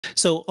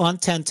So on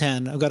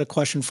 1010, I've got a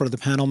question for the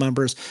panel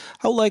members.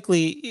 How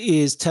likely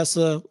is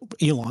Tesla,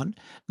 Elon,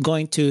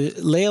 going to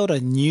lay out a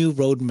new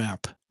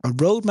roadmap,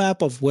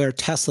 of where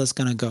Tesla's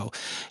going to go?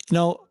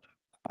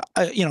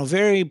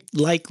 Very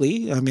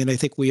likely. I mean, I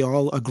think we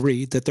all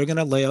agree that they're going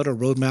to lay out a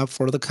roadmap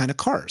for the kind of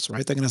cars,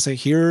 right? They're going to say,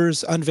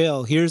 here's the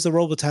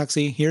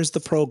RoboTaxi, here's the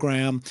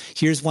program,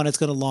 here's when it's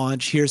going to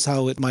launch, here's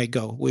how it might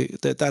go.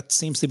 That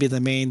seems to be the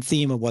main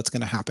theme of what's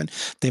going to happen.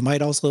 They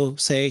might also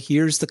say,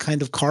 here's the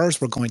kind of cars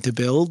we're going to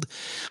build,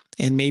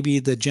 and maybe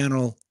the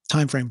general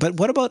time frame. But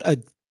what about a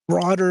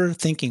broader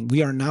thinking?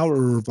 We are now a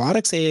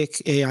robotics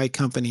AI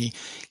company.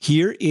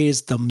 Here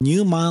is the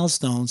new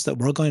milestones that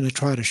we're going to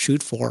try to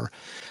shoot for,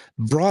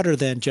 broader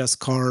than just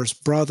cars,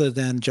 broader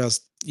than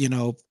just,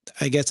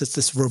 I guess it's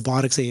this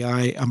robotics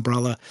AI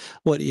umbrella.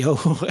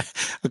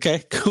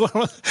 Okay,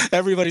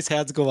 everybody's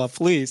hands go up,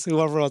 please.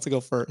 Whoever wants to go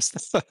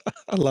first.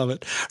 I love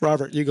it.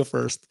 Robert, you go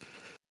first.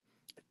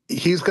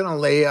 He's going to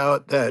lay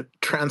out that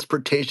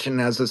transportation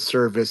as a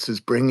service is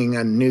bringing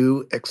a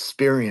new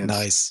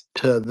experience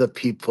to the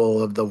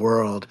people of the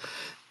world.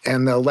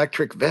 And the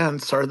electric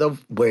vents are the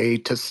way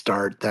to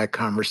start that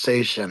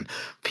conversation.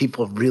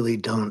 People really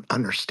don't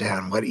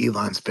understand what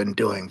Elon's been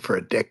doing for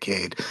a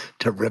decade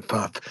to rip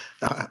up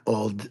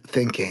old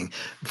thinking.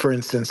 For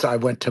instance, I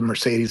went to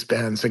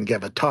Mercedes-Benz and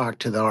gave a talk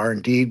to the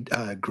R&D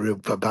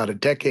group about a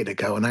decade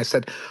ago. And I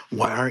said,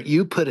 why aren't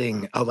you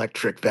putting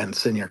electric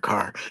vents in your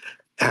car?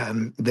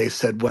 And they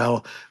said,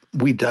 well,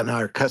 we've done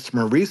our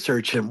customer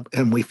research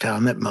and we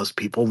found that most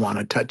people want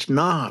to touch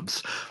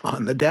knobs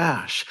on the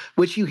dash,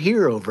 which you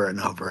hear over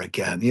and over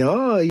again.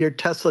 Oh, your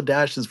Tesla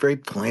dash is very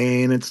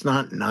plain. It's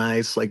not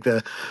nice like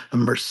the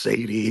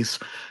Mercedes.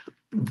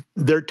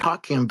 They're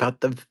talking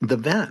about the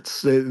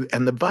vents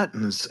and the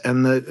buttons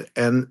and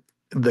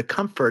the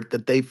comfort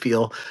that they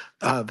feel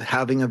of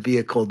having a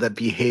vehicle that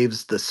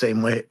behaves the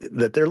same way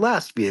that their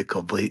last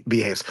vehicle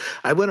behaves.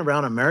 I went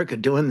around America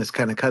doing this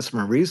kind of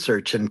customer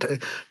research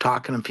and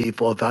talking to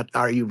people about,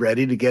 are you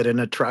ready to get in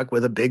a truck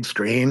with a big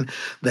screen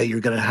that you're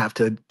going to have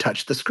to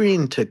touch the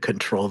screen to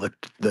control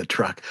the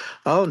truck?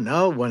 Oh,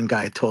 no, one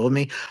guy told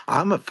me,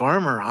 I'm a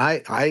farmer.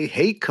 I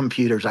hate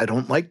computers. I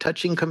don't like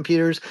touching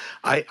computers.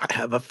 I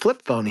have a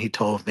flip phone, he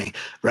told me,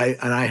 right?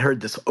 And I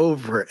heard this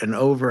over and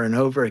over and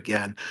over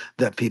again,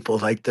 that people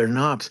like their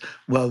knobs.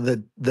 Well,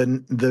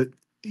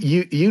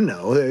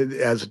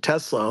 as a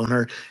Tesla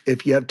owner,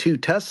 if you have two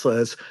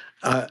Teslas,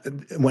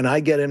 when I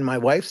get in my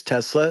wife's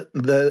Tesla,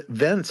 the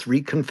vents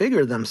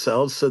reconfigure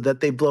themselves so that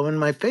they blow in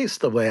my face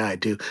the way I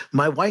do.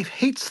 My wife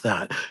hates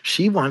that.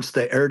 She wants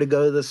the air to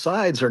go to the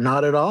sides or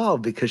not at all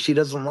because she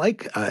doesn't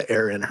like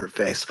air in her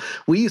face.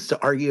 We used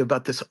to argue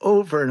about this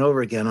over and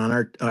over again on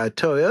our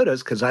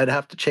Toyotas because I'd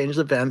have to change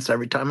the vents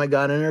every time I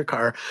got in her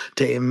car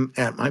to aim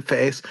at my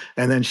face.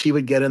 And then she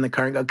would get in the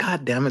car and go,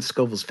 God damn it,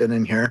 Scoville's been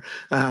in here,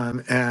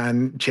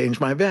 and change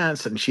my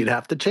vents, and she'd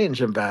have to change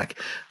them back.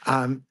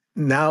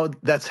 Now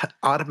that's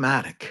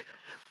automatic.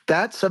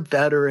 That's a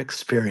better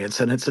experience,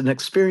 and it's an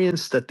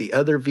experience that the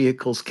other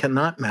vehicles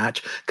cannot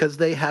match because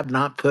they have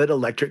not put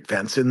electric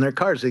vents in their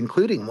cars,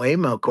 including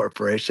Waymo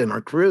Corporation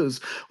or Cruise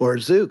or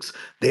Zoox.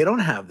 They don't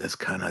have this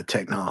kind of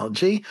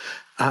technology.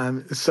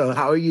 So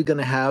how are you going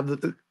to have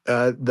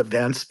the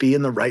vents be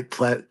in the right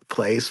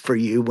place for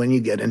you when you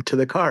get into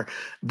the car?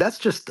 That's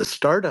just the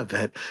start of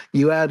it.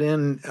 You add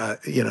in,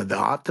 the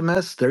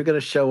Optimus, they're going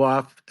to show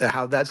off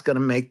how that's going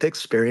to make the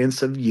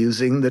experience of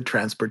using the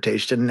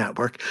transportation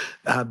network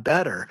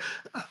better.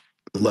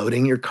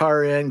 Loading your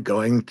car in,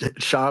 going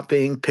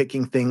shopping,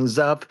 picking things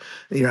up,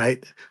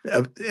 right?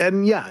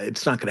 And yeah,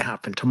 it's not going to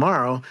happen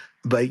tomorrow,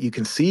 but you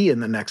can see in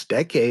the next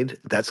decade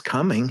that's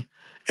coming.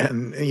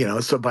 And,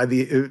 so by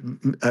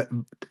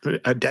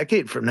a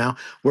decade from now,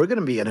 we're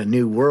going to be in a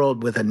new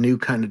world with a new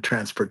kind of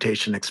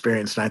transportation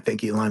experience. And I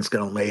think Elon's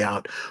going to lay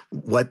out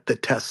what the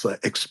Tesla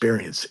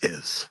experience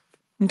is.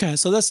 Okay,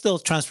 so that's still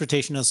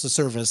transportation as a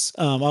service.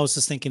 I was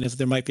just thinking if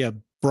there might be a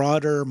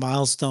broader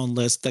milestone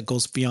list that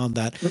goes beyond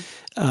that.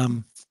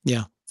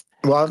 Yeah.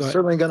 Well, I'm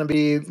certainly going to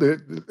be,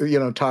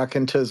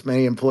 talking to as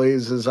many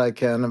employees as I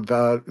can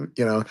about,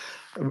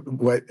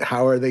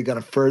 how are they going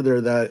to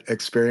further that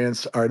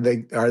experience? Are they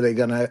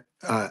going to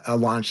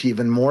launch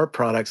even more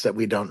products that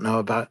we don't know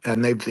about?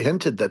 And they've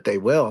hinted that they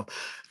will.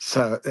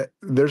 So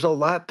there's a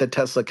lot that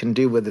Tesla can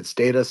do with its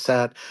data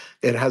set.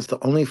 It has the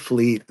only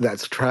fleet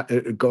that's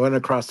going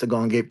across the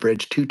Golden Gate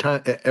Bridge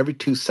every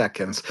 2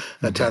 seconds.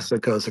 A Tesla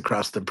goes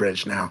across the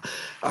bridge now.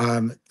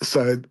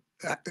 So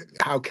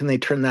how can they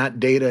turn that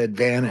data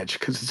advantage?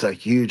 Because it's a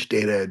huge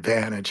data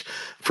advantage.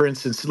 For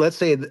instance, let's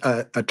say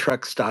a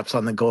truck stops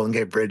on the Golden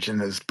Gate Bridge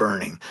and is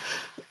burning.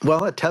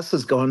 Well, a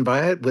Tesla's going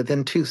by it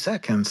within 2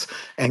 seconds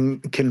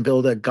and can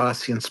build a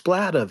Gaussian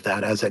splat of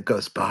that as it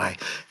goes by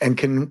and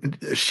can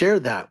share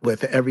that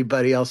with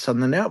everybody else on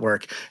the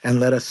network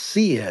and let us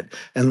see it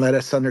and let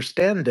us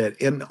understand it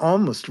in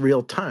almost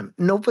real time.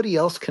 Nobody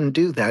else can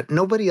do that.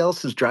 Nobody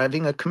else is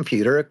driving a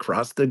computer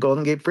across the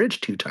Golden Gate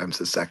Bridge 2 times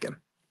a second.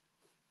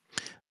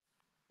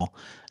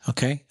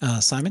 Okay,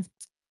 Simon?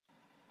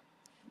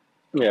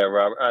 Yeah,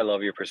 Robert, I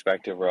love your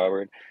perspective,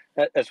 Robert.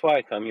 That's why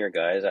I come here,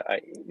 guys.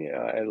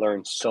 I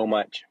learned so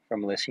much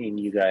from listening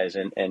to you guys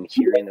and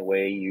hearing the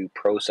way you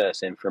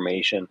process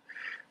information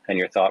and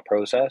your thought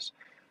process.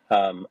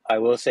 I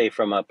will say,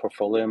 from a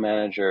portfolio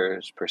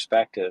manager's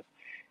perspective,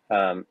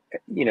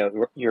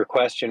 your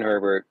question,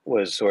 Herbert,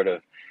 was sort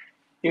of,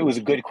 it was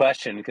a good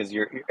question because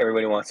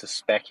everybody wants to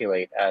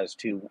speculate as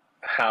to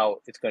how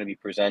it's going to be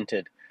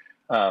presented,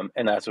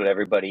 and that's what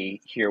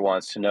everybody here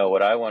wants to know.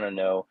 What I want to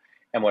know,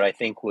 and what I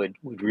think would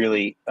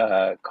really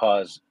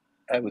cause,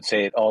 I would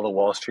say, all the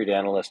Wall Street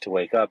analysts to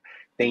wake up.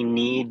 They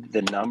need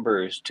the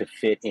numbers to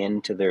fit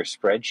into their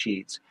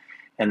spreadsheets,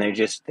 and they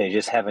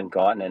just haven't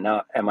gotten it.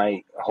 Now, am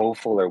I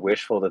hopeful or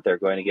wishful that they're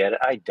going to get it?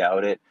 I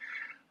doubt it.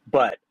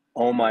 But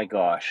oh my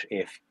gosh,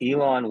 if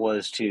Elon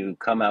was to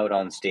come out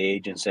on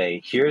stage and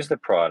say, here's the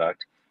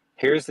product,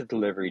 here's the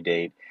delivery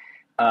date,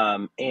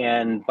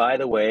 and by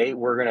the way,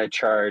 we're going to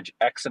charge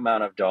X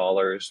amount of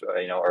dollars,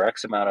 or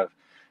X amount of,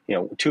 $2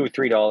 or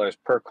 $3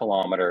 per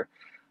kilometer.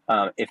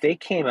 If they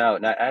came out,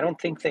 and I don't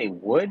think they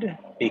would,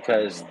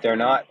 because they're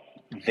not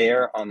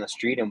there on the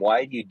street. And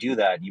why do you do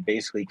that? You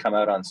basically come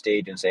out on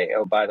stage and say,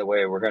 oh, by the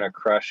way, we're going to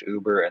crush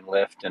Uber and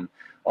Lyft and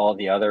all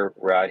the other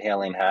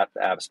ride-hailing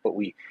apps, but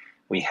we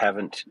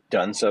haven't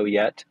done so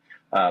yet,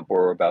 but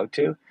we're about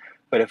to.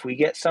 But if we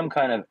get some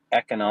kind of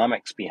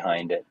economics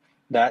behind it,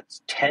 that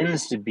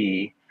tends to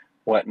be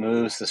what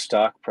moves the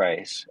stock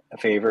price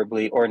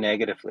favorably or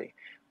negatively.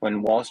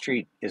 When Wall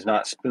Street is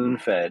not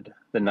spoon-fed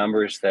the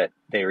numbers that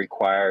they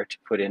require to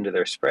put into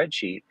their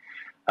spreadsheet,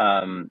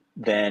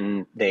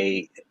 then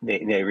they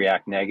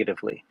react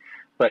negatively.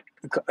 But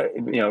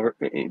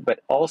but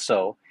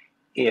also,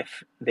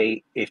 if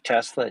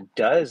Tesla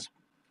does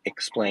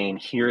explain,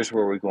 here's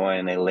where we're going,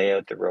 and they lay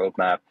out the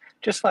roadmap,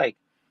 just like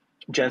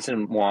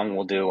Jensen Huang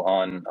will do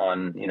on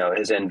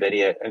his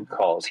NVIDIA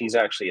calls. He's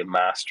actually a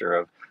master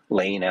of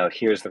laying out,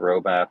 here's the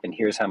roadmap, and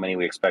here's how many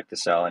we expect to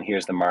sell, and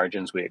here's the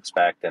margins we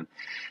expect,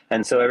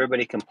 and so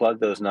everybody can plug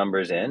those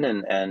numbers in,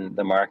 and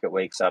the market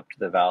wakes up to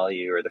the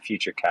value or the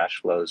future cash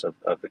flows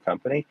of the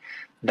company.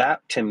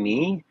 That, to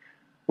me,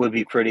 would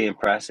be pretty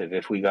impressive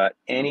if we got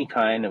any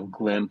kind of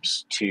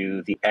glimpse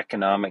to the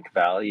economic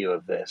value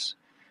of this.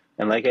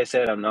 And like I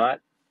said, I'm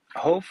not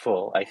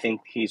hopeful. I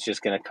think he's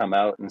just going to come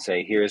out and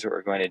say, here's what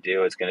we're going to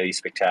do. It's going to be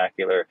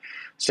spectacular,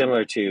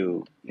 similar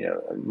to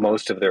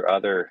most of their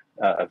other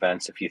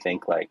events. If you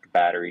think like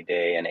Battery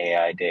Day and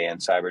AI Day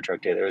and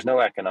Cybertruck Day, there was no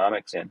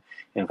economics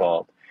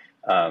involved.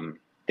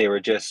 They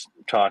were just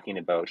talking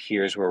about,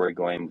 here's where we're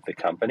going with the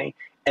company,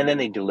 and then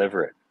they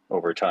deliver it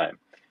over time.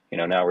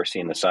 Now we're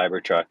seeing the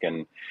Cybertruck,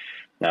 and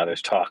now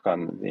there's talk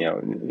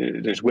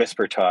there's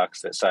whisper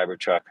talks that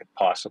Cybertruck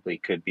possibly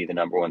could be the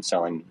number one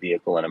selling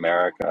vehicle in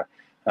America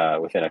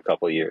within a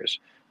couple of years.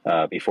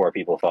 Before,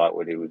 people thought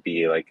it would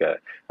be like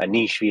a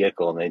niche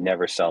vehicle, and they'd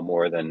never sell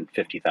more than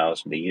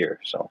 50,000 a year.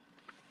 So,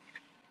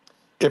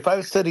 If I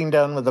was sitting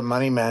down with a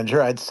money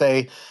manager, I'd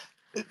say,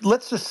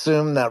 let's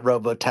assume that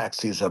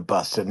RoboTaxi is a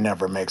bust. It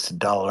never makes a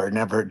dollar,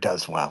 never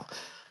does well.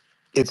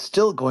 It's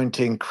still going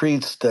to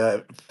increase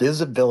the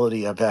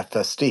visibility of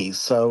FSD.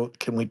 So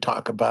can we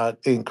talk about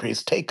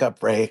increased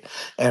take-up rate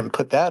and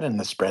put that in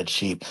the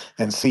spreadsheet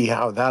and see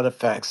how that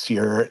affects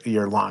your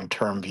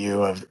long-term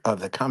view of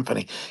the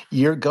company?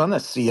 You're going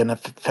to see an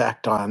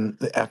effect on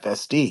the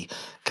FSD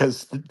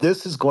because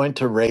this is going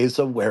to raise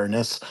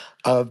awareness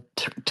of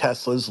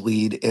Tesla's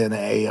lead in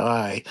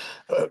AI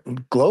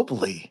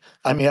globally.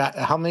 I mean,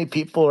 how many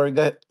people are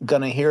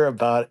going to hear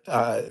about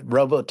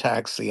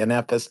RoboTaxi and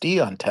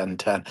FSD on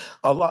 1010?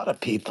 A lot of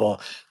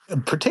people,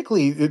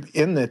 particularly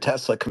in the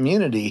Tesla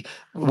community,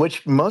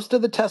 which most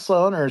of the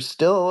Tesla owners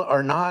still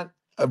are not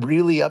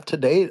really up to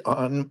date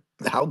on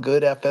how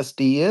good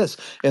FSD is,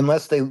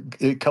 unless they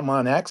come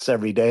on X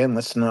every day and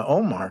listen to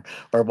Omar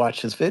or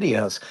watch his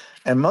videos.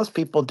 And most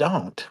people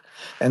don't.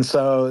 And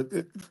so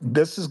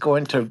this is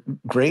going to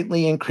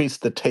greatly increase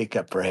the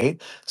take-up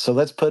rate. So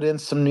let's put in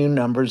some new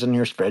numbers in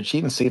your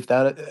spreadsheet and see if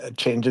that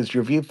changes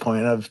your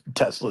viewpoint of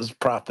Tesla's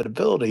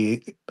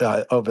profitability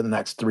over the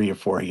next 3 or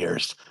 4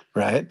 years,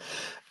 right?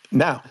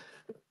 Now,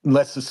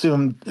 let's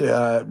assume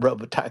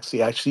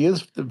RoboTaxi actually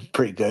is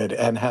pretty good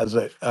and has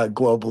a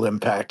global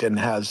impact and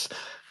has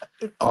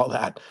all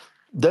that.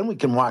 Then we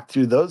can walk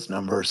through those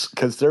numbers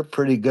because they're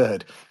pretty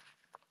good.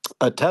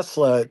 A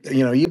Tesla,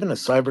 even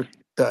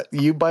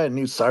you buy a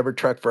new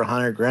Cybertruck for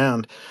 100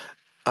 grand,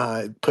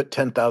 put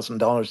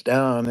 $10,000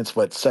 down. It's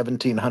what,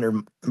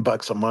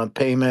 $1,700 a month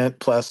payment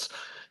plus,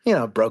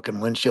 broken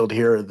windshield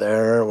here or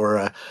there,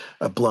 or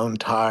a blown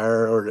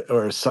tire,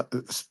 or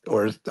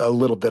a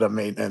little bit of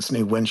maintenance,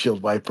 new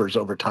windshield wipers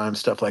over time,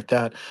 stuff like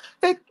that.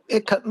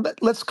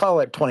 Let's call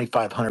it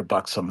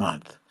 $2,500 a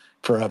month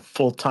for a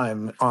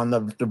full-time on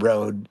the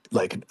road,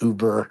 like an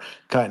Uber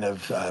kind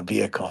of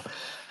vehicle.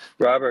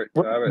 Robert,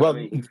 Well,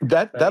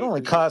 that only let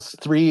me costs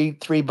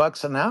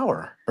 $3 an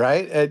hour,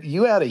 right?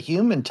 You add a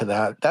human to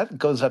that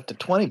goes up to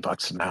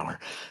 $20 an hour.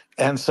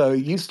 And so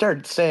you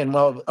start saying,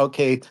 well,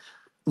 okay,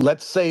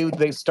 let's say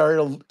they start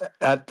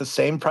at the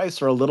same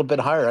price or a little bit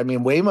higher. I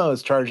mean, Waymo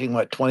is charging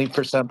what,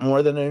 20%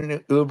 more than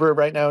an Uber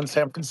right now in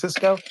San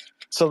Francisco?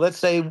 So let's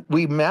say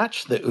we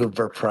match the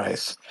Uber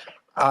price.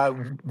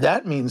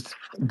 That means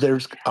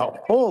there's a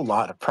whole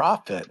lot of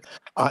profit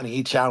on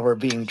each hour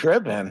being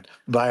driven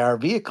by our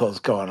vehicles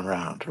going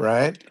around,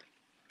 right?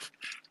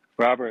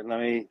 Robert, let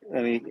me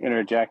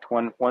interject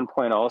one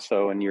point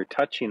also, and you're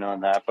touching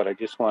on that, but I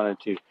just wanted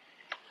to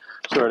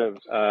sort of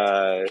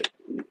I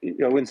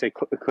wouldn't say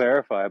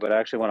clarify, but I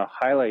actually want to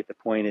highlight the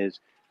point is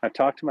I've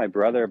talked to my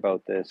brother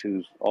about this,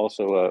 who's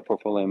also a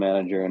portfolio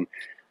manager, and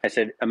I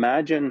said,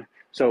 imagine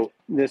so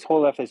this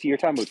whole FSC you're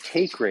talking about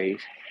take rate.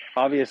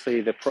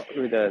 Obviously, the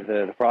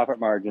profit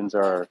margins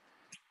are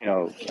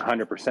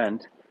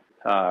 100%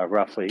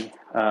 roughly,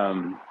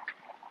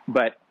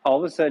 but all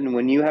of a sudden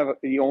when you have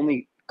the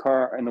only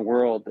car in the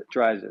world that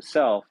drives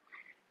itself,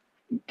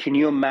 can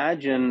you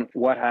imagine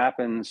what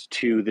happens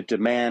to the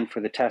demand for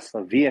the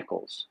Tesla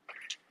vehicles,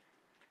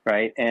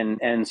 right?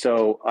 And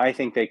so I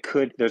think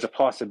there's a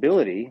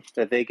possibility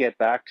that they get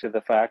back to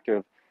the fact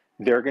of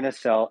they're going to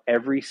sell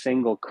every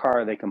single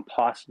car they can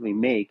possibly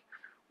make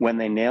when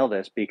they nail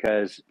this,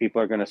 because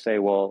people are going to say,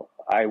 well,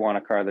 I want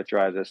a car that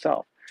drives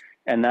itself.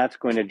 And that's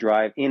going to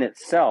drive in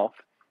itself,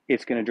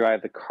 it's going to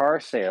drive the car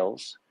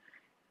sales,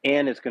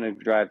 and it's going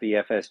to drive the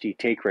FSD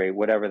take rate,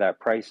 whatever that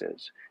price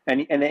is.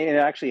 And it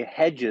actually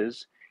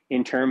hedges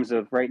in terms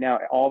of right now,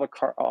 all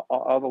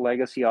the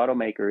legacy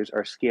automakers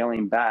are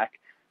scaling back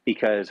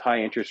because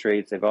high interest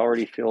rates, they've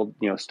already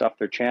stuffed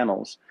their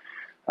channels.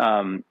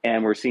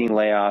 And we're seeing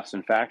layoffs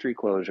and factory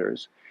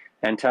closures.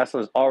 And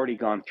Tesla's already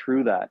gone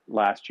through that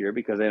last year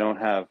because they don't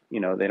have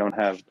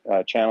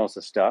channels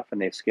to stuff,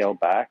 and they've scaled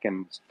back,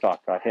 and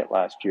stock got hit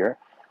last year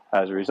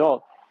as a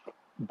result.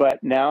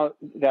 But now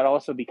that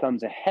also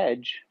becomes a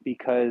hedge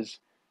because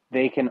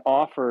they can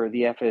offer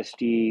the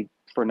FSD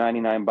for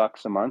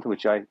 $99 a month,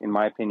 which in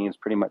my opinion, is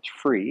pretty much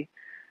free,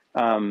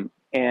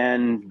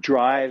 and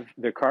drive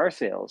their car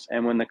sales.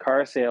 And when the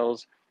car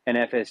sales and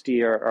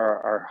FSD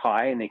are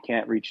high and they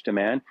can't reach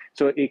demand,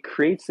 so it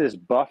creates this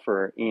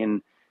buffer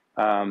in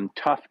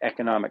tough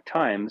economic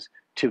times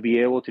to be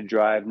able to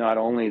drive not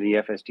only the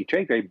FSD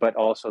trade rate, but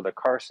also the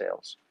car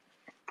sales.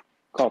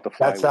 Call it the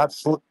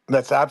flywheel.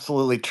 That's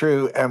absolutely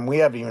true. And we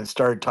haven't even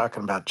started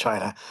talking about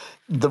China.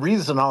 The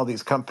reason all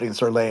these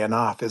companies are laying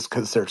off is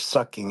because they're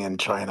sucking in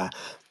China.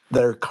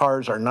 Their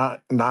cars are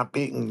not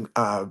being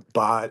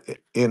bought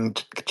in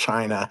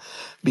China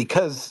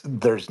because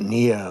there's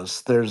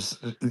Neos, there's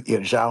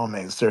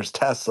Xiaomi's, there's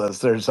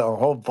Teslas, there's a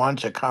whole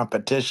bunch of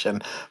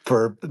competition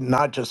for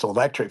not just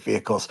electric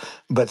vehicles,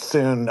 but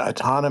soon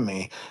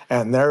autonomy.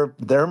 And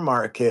their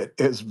market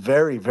is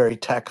very, very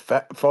tech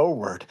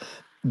forward.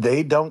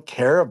 They don't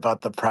care about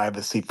the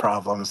privacy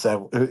problems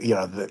that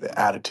the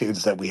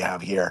attitudes that we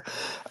have here.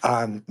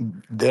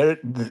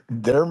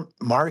 Their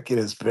market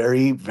is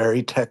very,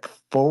 very tech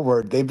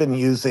forward. They've been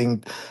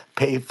using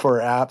pay for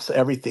apps,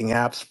 everything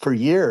apps for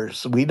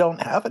years. We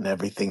don't have an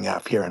everything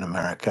app here in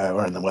America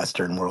or in the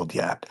Western world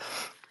yet.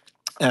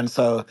 And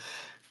so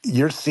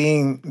you're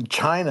seeing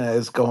China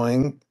is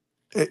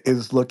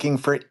looking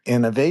for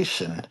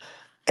innovation.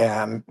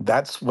 And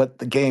that's what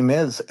the game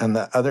is. And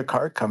the other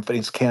car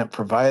companies can't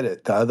provide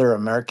it. The other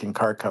American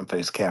car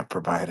companies can't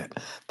provide it.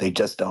 They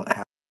just don't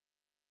have it.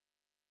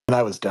 And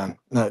I was done.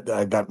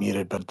 I got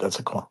muted, but that's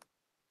a call.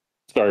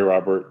 Sorry,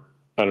 Robert.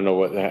 I don't know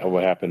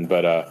what happened,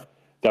 but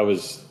that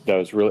was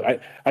really. I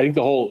think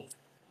the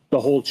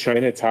whole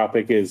China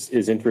topic is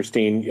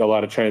interesting. A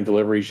lot of China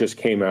deliveries just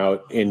came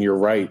out, and you're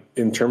right.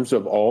 In terms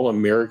of all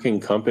American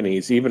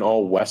companies, even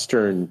all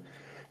Western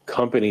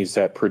companies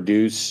that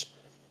produce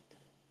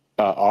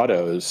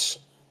autos,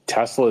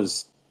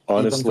 Tesla's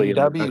honestly.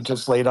 Even VW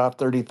just laid off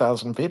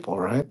 30,000 people,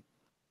 right?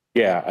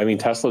 Yeah, I mean,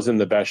 Tesla's in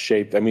the best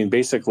shape. I mean,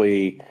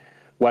 basically,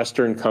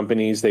 Western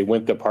companies, they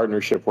went the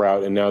partnership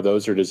route, and now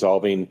those are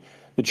dissolving.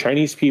 The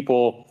Chinese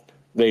people,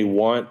 they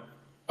want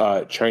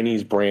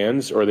Chinese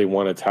brands, or they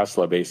want a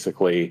Tesla,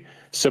 basically.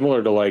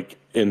 Similar to like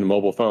in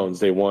mobile phones,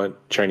 they want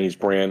Chinese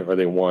brand, or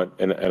they want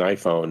an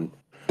iPhone.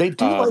 They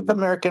do like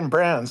American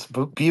brands.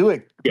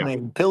 Buick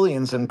made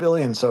billions and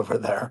billions over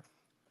there.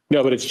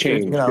 No, but it's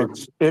changed.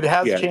 It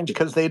has changed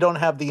because they don't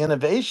have the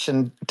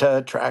innovation to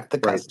attract the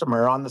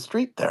customer on the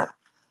street there.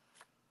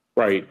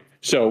 Right.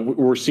 So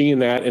we're seeing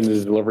that in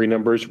the delivery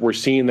numbers. We're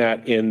seeing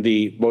that in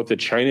both the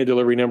China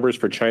delivery numbers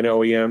for China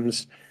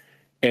OEMs,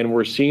 and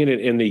we're seeing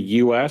it in the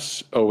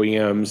U.S.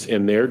 OEMs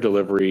in their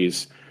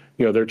deliveries.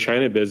 Their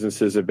China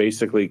businesses have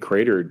basically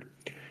cratered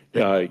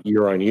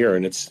year on year,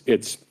 and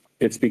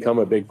it's become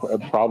a big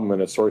problem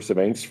and a source of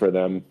angst for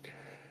them.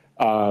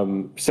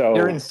 So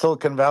here in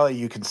Silicon Valley,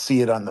 you can see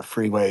it on the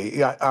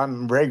freeway.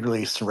 I'm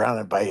regularly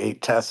surrounded by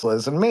 8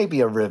 Teslas and maybe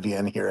a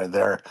Rivian here or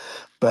there,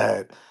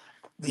 but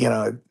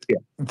the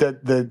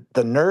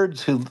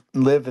nerds who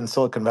live in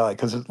Silicon Valley,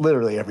 because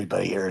literally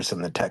everybody here is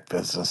in the tech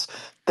business,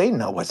 they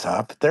know what's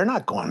up. They're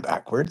not going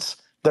backwards.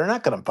 They're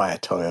not going to buy a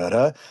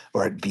Toyota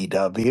or a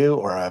VW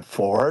or a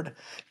Ford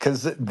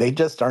because they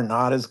just are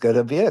not as good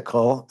a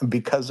vehicle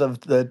because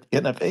of the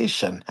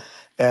innovation.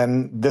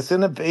 And this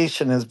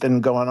innovation has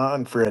been going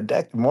on for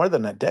more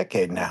than a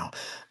decade now.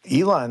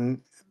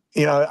 Elon,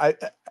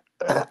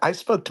 I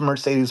spoke to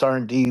Mercedes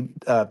R&D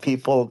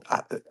people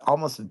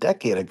almost a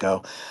decade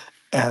ago,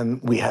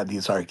 and we had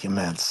these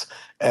arguments.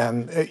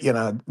 And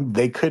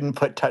they couldn't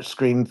put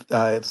screens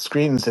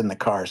in the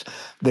cars.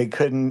 They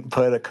couldn't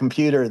put a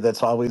computer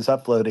that's always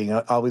uploading,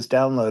 always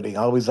downloading,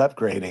 always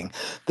upgrading.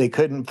 They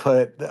couldn't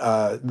put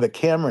the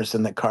cameras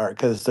in the car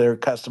because their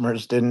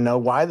customers didn't know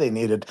why they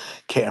needed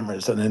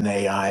cameras and an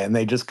AI, and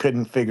they just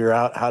couldn't figure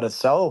out how to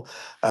sell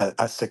a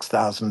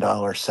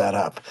 $6,000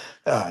 setup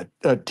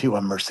to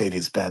a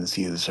Mercedes-Benz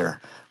user,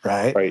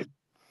 right? Right.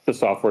 The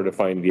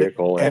software-defined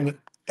vehicle, and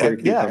very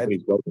And few yeah,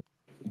 companies build it.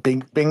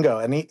 Bingo.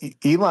 And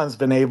Elon's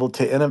been able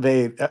to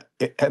innovate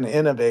and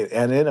innovate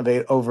and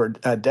innovate over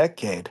a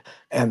decade,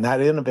 and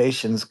that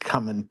innovation's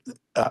coming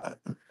uh,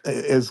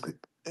 is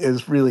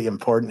is really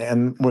important.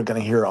 And we're going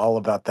to hear all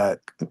about that,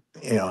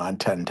 on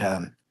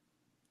 1010.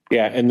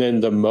 Yeah, and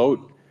then the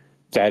moat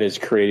that is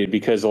created,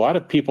 because a lot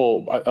of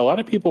people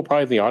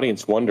probably in the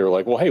audience wonder,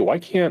 like, well, hey, why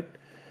can't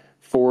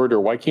Ford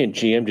or why can't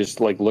GM just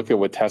like look at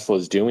what Tesla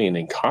is doing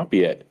and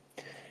copy it?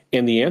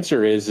 And the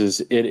answer is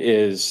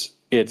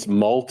it's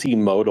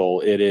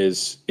multimodal.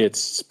 It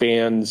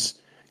spans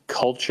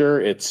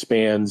culture, it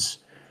spans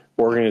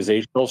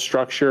organizational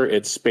structure,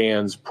 it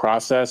spans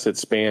process, it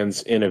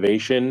spans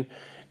innovation,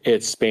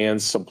 it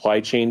spans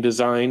supply chain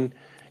design.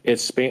 I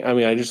mean,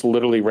 I just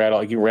literally you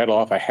can rattle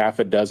off a half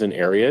a dozen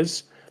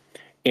areas,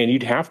 and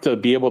you'd have to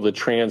be able to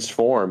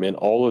transform in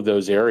all of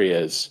those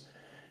areas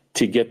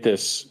to get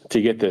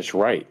this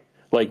right.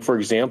 Like, for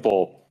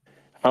example,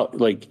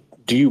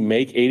 do you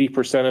make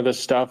 80% of the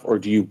stuff, or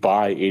do you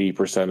buy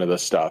 80% of the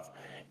stuff?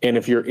 And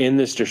if you're in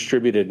this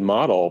distributed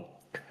model,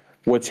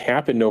 what's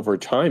happened over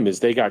time is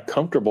they got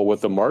comfortable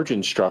with the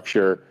margin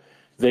structure.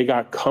 They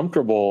got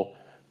comfortable,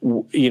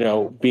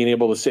 being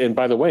able to say, and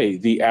by the way,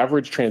 the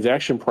average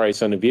transaction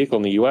price on a vehicle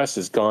in the US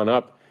has gone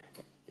up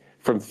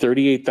from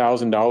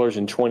 $38,000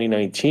 in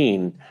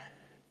 2019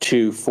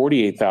 to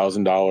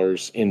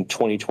 $48,000 in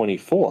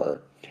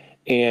 2024.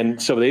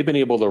 And so they've been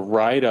able to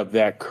ride up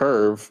that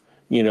curve,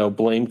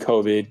 blame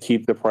COVID,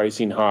 keep the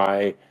pricing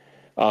high,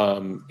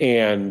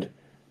 and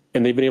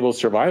they've been able to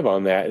survive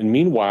on that. And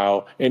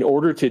meanwhile, in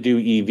order to do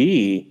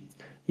EV,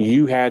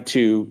 you had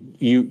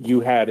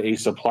a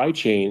supply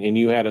chain and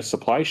you had a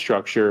supply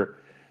structure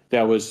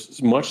that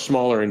was much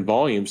smaller in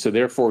volume. So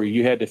therefore,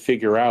 you had to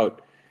figure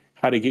out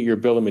how to get your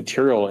bill of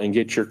material and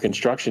get your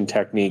construction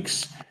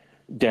techniques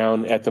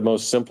down at the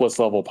most simplest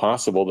level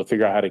possible to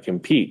figure out how to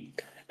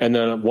compete. And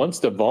then once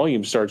the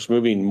volume starts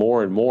moving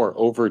more and more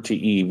over to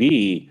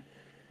EV,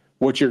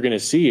 what you're going to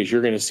see is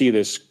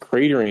this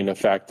cratering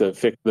effect of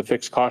the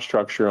fixed cost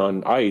structure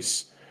on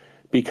ICE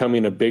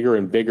becoming a bigger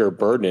and bigger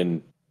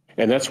burden.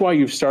 And that's why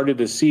you've started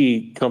to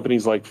see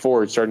companies like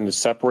Ford starting to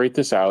separate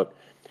this out.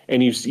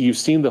 And you've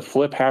seen the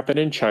flip happen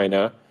in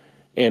China.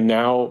 And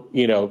now,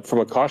 from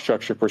a cost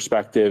structure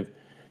perspective,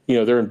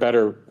 they're in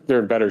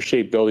better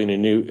shape building a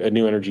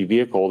new energy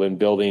vehicle than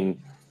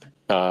building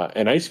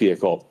an ICE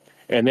vehicle.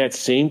 And that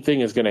same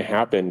thing is going to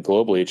happen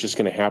globally. It's just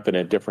going to happen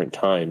at different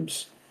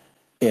times.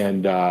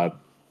 And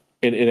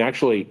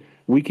actually,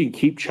 we can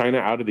keep China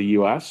out of the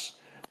U.S.,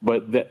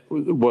 but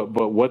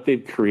what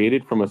they've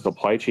created from a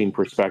supply chain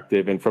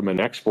perspective and from an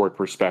export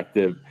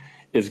perspective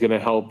is going to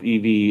help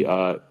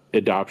EV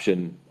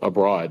adoption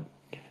abroad.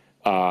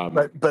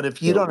 But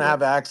if you don't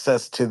have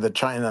access to the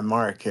China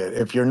market,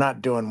 if you're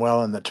not doing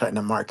well in the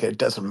China market, it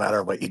doesn't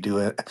matter what you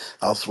do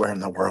elsewhere in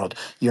the world.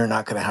 You're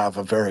not going to have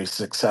a very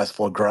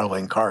successful,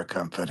 growing car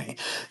company.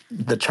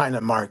 The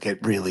China market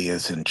really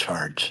is in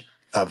charge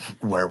of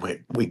where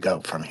we go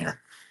from here.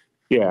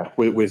 Yeah,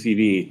 with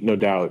EV, no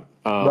doubt.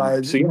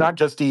 Not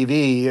just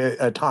EV,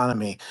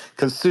 autonomy,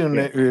 because soon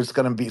it's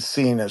going to be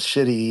seen as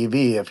shitty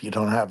EV if you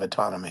don't have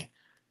autonomy.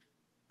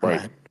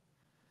 Right.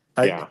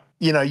 Yeah.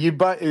 You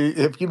buy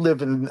if you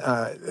live in.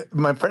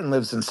 My friend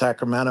lives in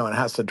Sacramento and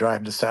has to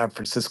drive to San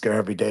Francisco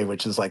every day,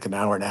 which is like an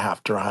hour and a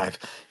half drive.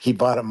 He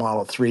bought a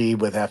Model 3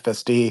 with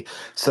FSD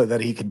so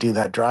that he could do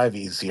that drive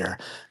easier.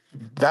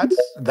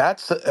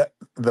 That's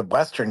the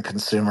Western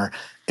consumer.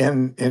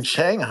 In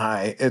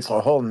Shanghai, it's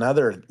a whole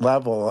nother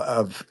level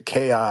of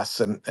chaos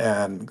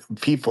and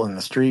people in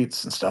the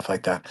streets and stuff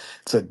like that.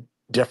 It's a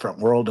different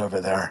world over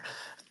there,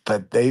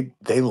 but they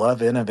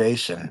love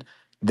innovation.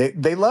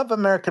 They love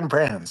American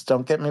brands.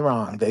 Don't get me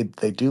wrong. They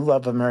do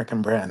love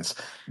American brands,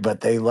 but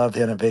they love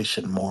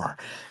innovation more.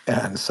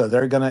 And so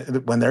they're gonna,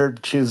 when they're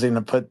choosing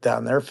to put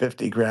down their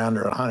 50 grand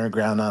or 100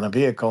 grand on a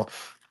vehicle,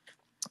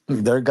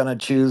 they're going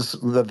to choose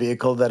the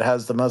vehicle that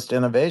has the most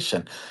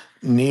innovation.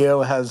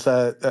 Neo has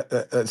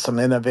some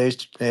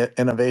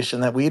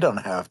innovation that we don't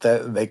have.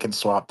 That they can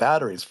swap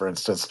batteries, for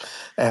instance,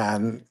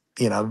 and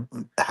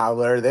how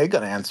are they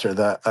going to answer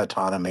the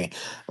autonomy?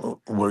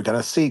 We're going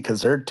to see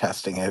because they're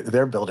testing it,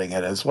 they're building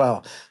it as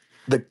well.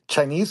 The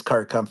Chinese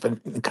car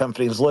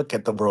companies look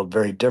at the world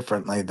very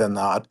differently than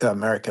the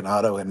American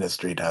auto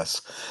industry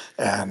does,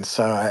 and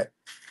so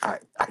I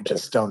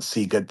just don't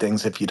see good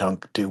things if you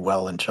don't do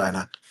well in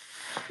China.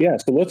 Yeah,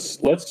 so let's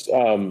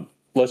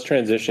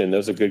transition. That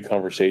was a good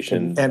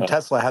conversation. And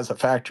Tesla has a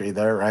factory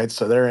there, right?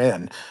 So they're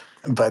in.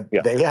 but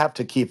Yeah. they have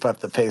to keep up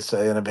the pace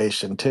of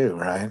innovation too,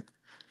 right?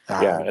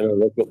 Yeah,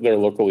 and they're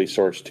locally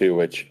sourced too,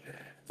 which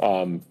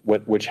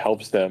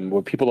helps them.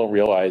 What people don't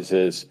realize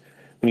is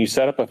when you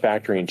set up a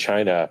factory in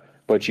China,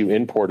 but you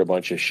import a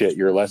bunch of shit,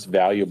 you're less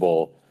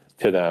valuable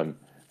to them.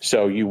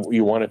 So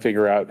you want to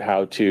figure out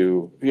how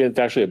to. It's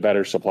actually a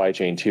better supply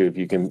chain too if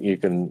you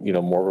can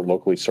more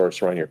locally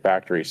source around your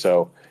factory.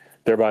 So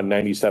they're about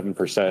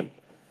 97%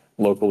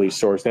 locally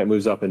sourced. That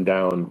moves up and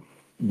down,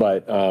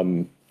 but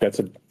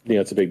that's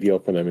it's a big deal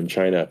for them in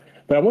China.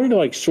 But I wanted to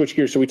like switch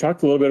gears. So we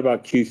talked a little bit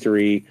about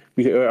Q3.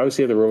 We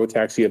obviously have the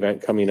RoboTaxi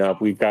event coming up.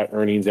 We've got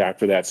earnings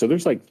after that. So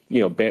there's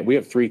we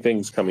have three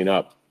things coming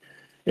up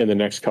in the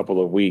next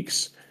couple of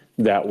weeks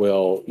that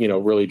will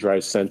really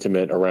drive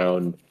sentiment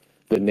around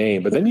the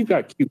name. But then you've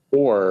got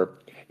Q4,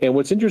 and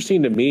what's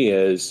interesting to me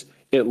is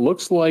it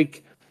looks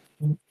like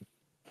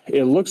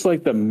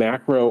the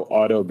macro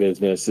auto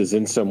business is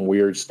in some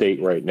weird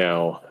state right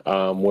now,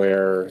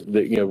 where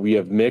we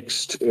have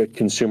mixed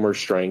consumer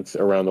strength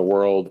around the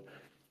world,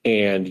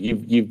 and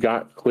you've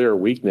got clear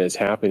weakness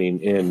happening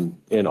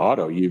in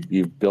auto.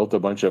 You've built a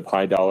bunch of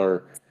high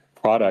dollar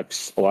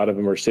products. A lot of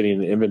them are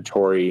sitting in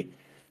inventory,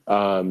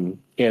 and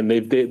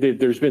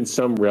there's been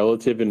some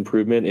relative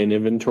improvement in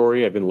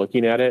inventory. I've been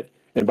looking at it,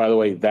 and by the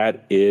way,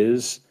 that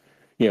is,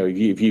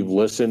 if you've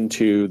listened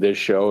to this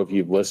show, if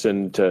you've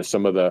listened to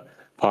some of the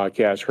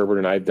podcasts Herbert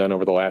and I have done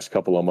over the last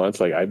couple of months,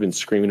 like I've been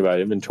screaming about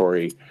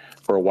inventory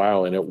for a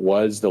while, and it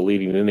was the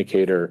leading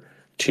indicator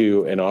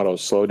to an auto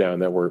slowdown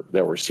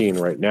that we're seeing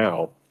right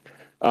now.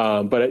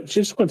 But I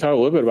just want to talk a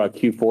little bit about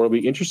Q4. I'll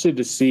be interested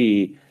to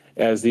see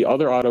as the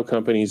other auto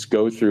companies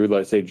go through,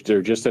 let's say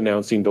they're just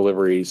announcing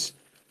deliveries,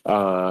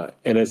 and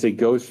as they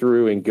go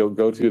through and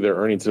go through their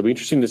earnings, it'll be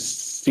interesting to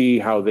see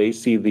how they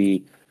see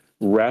the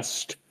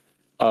rest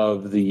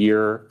of the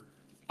year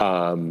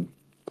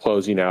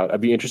closing out.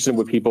 I'd be interested in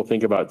what people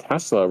think about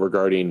Tesla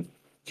regarding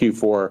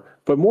Q4.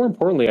 But more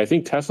importantly, I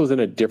think Tesla's in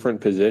a different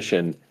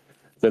position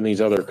than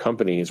these other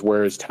companies,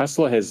 whereas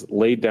Tesla has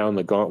laid down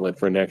the gauntlet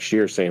for next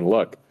year saying,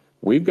 look,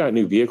 we've got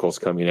new vehicles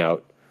coming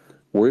out.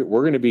 We're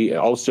going to be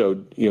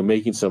also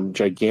making some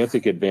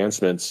gigantic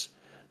advancements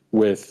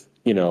with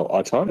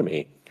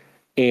autonomy.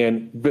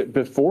 And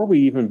before we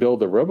even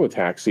build the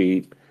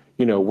RoboTaxi,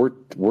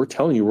 we're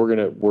telling you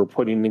we're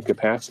putting in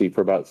capacity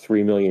for about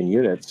 3 million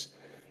units,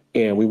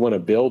 and we want to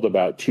build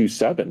about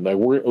 2.7.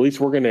 Like at least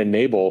we're going to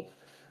enable,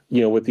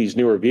 with these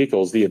newer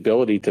vehicles, the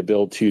ability to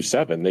build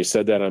 2.7. They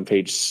said that on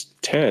page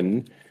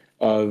 10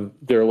 of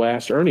their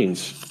last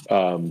earnings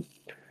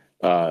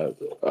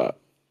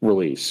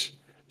release.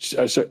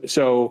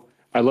 So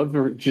I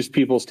love just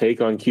people's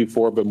take on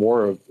Q4, but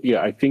more of,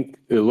 I think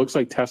it looks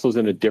like Tesla's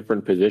in a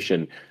different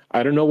position.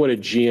 I don't know what a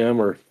GM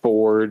or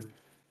Ford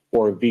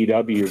or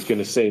VW is going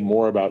to say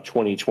more about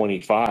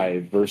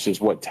 2025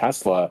 versus what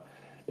Tesla.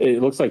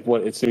 It looks like it's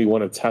going to be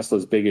one of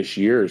Tesla's biggest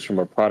years from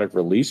a product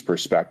release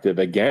perspective.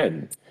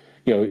 Again,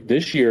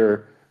 this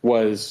year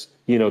was,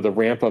 the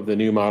ramp of the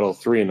new Model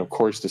 3 and, of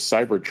course, the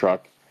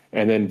Cybertruck,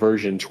 and then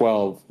version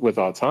 12 with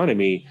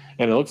autonomy.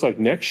 And it looks like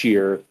next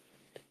year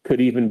could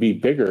even be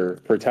bigger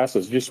for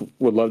Tesla. So just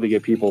would love to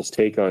get people's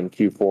take on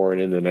Q4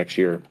 and into next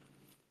year.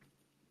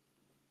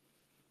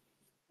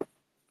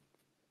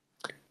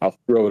 I'll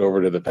throw it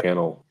over to the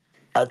panel.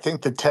 I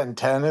think the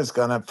 1010 is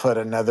going to put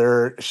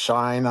another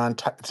shine on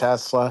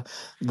Tesla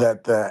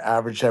that the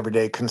average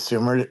everyday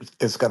consumer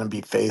is going to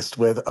be faced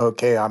with.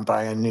 Okay, I'm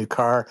buying a new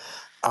car.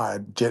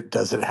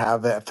 Does it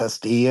have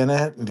FSD in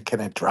it? And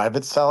can it drive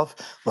itself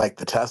like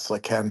the Tesla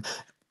can?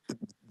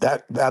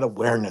 That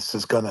awareness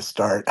is going to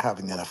start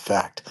having an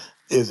effect.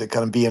 Is it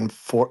going to be in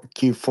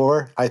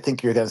Q4? I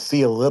think you're going to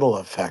see a little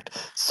effect.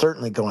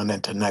 Certainly going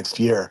into next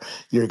year,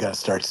 you're going to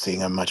start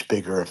seeing a much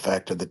bigger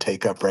effect of the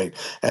take-up rate.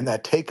 And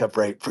that take-up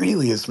rate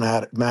really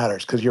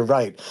matters, because you're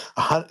right.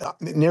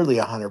 Nearly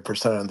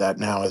 100% of that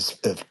now is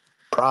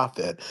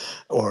profit,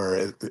 or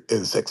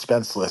is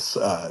expenseless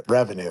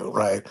revenue,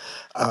 right?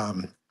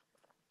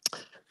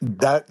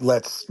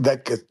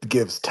 That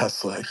gives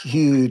Tesla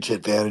huge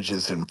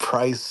advantages in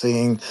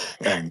pricing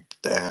and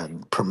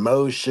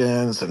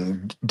promotions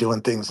and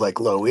doing things like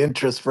low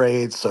interest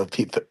rates, so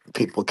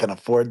people can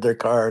afford their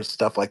cars,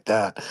 stuff like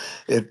that.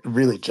 It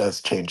really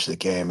does change the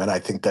game, and I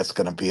think that's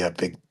going to be a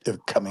big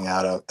coming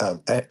out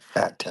of at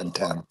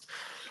 1010.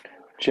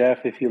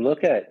 Jeff, if you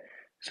look at,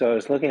 so I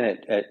was looking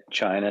at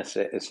China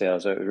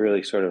sales. I was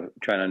really sort of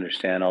trying to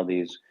understand all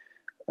these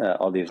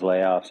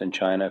layoffs in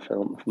China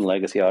from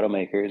legacy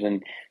automakers.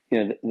 And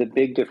the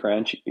big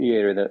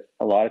differentiator that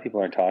a lot of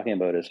people are talking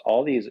about is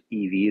all these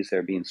EVs that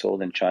are being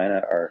sold in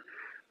China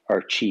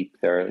are cheap.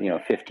 They're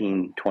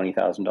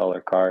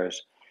 $15,000-$20,000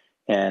 cars,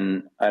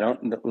 and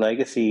the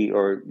legacy,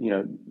 or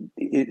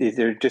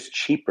they're just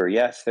cheaper.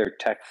 Yes, they're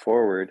tech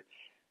forward,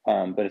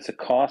 but it's a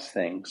cost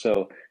thing.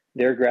 So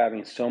they're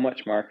grabbing so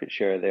much market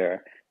share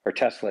there, or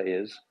Tesla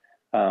is,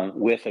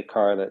 with a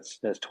car that's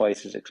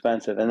twice as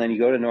expensive. And then you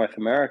go to North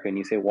America and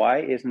you say, why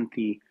is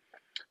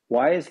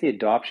the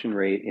adoption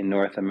rate in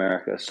North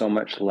America so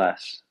much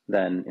less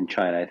than in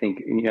China? I think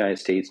in the United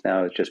States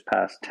now is just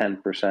past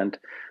 10%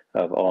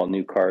 of all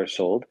new cars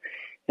sold.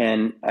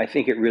 And I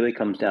think it really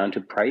comes down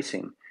to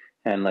pricing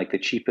and like the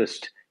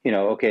cheapest,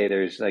 okay,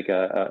 there's like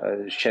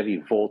a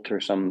Chevy Volt or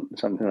something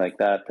like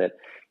that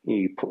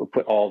you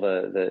put all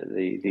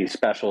the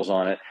specials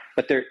on it,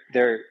 but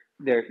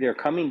they're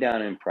coming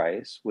down in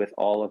price with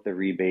all of the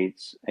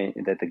rebates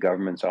that the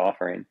government's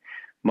offering.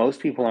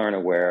 Most people aren't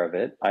aware of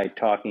it. I'm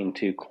talking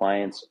to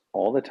clients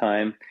all the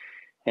time,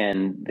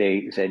 and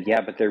they said,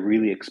 yeah, but they're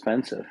really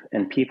expensive.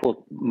 And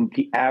people,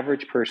 the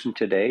average person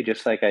today,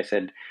 just like I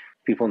said,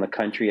 people in the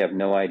country have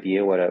no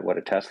idea what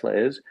a Tesla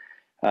is.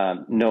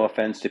 No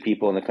offense to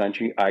people in the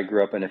country. I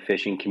grew up in a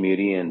fishing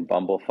community in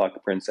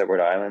bumblefuck Prince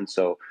Edward Island,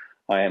 so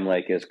I am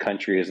like as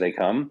country as they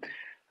come.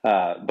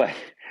 But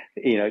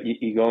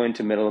you go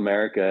into Middle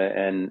America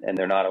and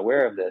they're not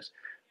aware of this.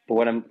 But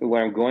what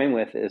I'm going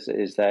with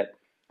is that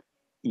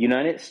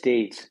United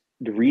States,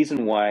 the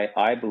reason why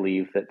I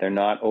believe that they're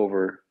not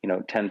over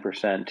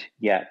 10%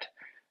 yet,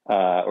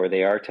 or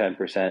they are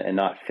 10% and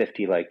not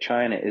 50 like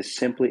China, is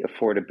simply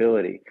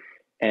affordability.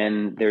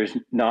 And there's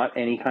not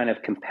any kind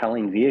of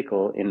compelling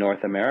vehicle in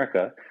North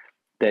America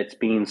that's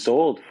being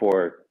sold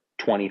for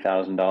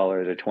 $20,000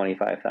 or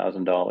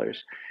 $25,000.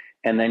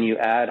 And then you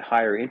add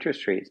higher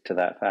interest rates to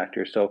that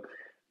factor. So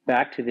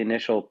back to the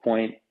initial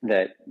point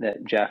that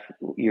Jeff,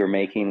 you're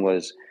making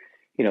was,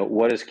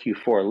 what does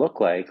Q4 look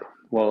like?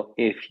 Well,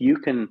 if you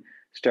can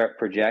start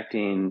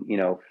projecting,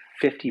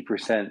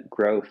 50%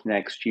 growth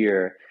next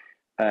year,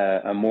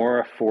 a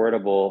more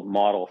affordable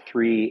Model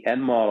 3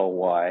 and Model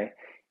Y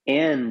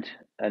and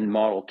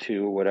Model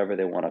 2, or whatever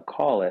they want to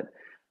call it,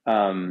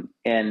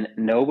 and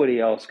nobody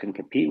else can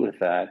compete with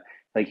that.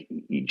 Like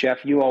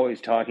Jeff, you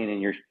always talking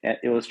and you're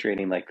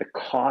illustrating like the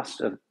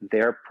cost of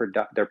their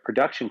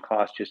production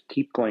costs just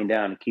keep going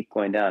down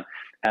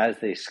as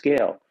they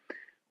scale,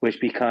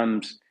 which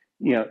becomes,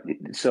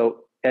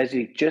 so as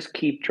you just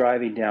keep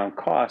driving down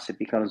costs, it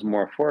becomes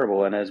more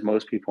affordable. And as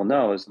most people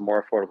know, is the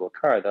more affordable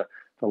car, the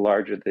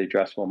larger the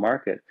addressable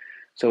market.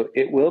 So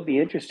it will be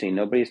interesting.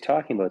 Nobody's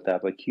talking about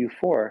that, but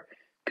Q4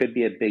 could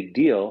be a big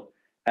deal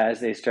as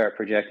they start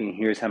projecting,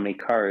 here's how many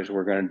cars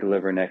we're going to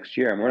deliver next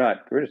year. And we're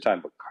just talking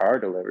about car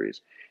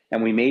deliveries.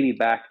 And we may be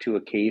back to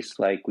a case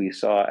like we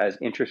saw as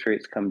interest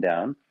rates come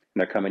down, and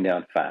they're coming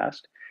down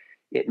fast.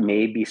 It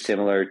may be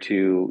similar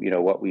to,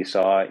 what we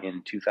saw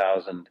in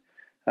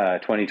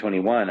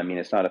 2021. I mean,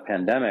 it's not a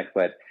pandemic,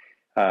 but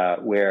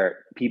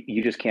where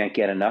you just can't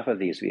get enough of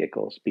these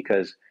vehicles,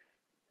 because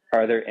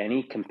are there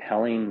any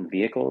compelling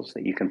vehicles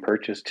that you can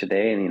purchase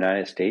today in the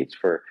United States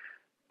for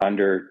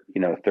under,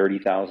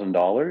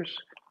 $30,000,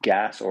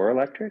 gas or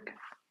electric?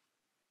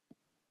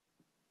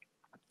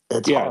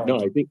 It's Yeah, hard. no,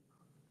 I think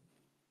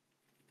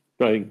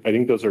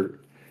those are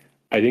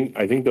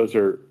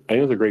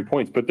great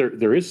points, but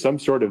there is some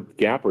sort of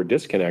gap or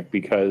disconnect,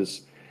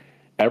 because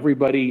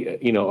everybody,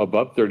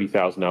 above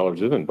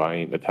 $30,000 isn't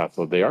buying a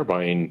Tesla. They are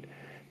buying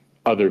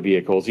other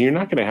vehicles, and you're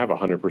not going to have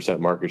 100%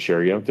 market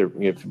share.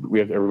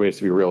 Everybody has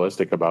to be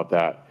realistic about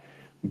that.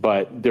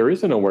 But there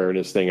is an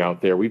awareness thing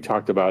out there. We've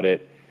talked about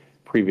it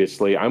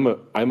previously. I'm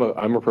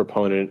a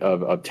proponent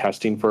of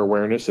testing for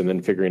awareness and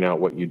then figuring out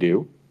what you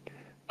do.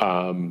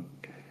 But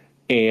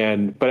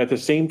at the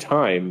same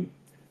time,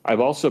 I've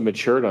also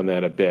matured on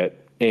that a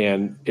bit,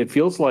 and it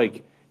feels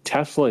like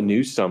Tesla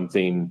knew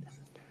something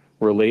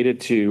related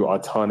to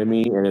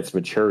autonomy and its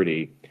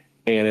maturity.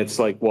 And it's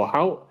like, well,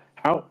 how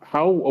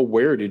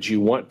aware did you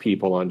want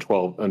people on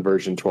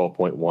version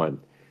 12.1?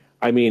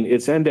 I mean,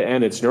 it's end to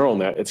end, it's neural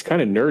net, it's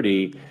kind of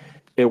nerdy.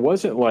 It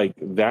wasn't like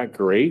that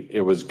great.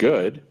 It was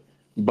good,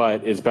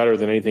 but it's better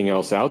than anything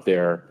else out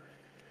there.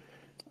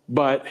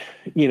 But,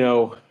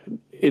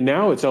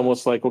 now it's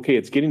almost like, okay,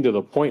 it's getting to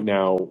the point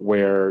now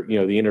where,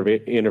 the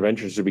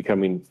interventions are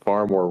becoming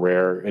far more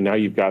rare. And now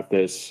you've got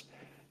this,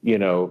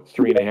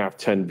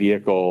 3.5-ton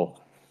vehicle,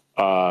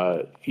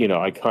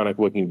 iconic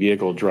looking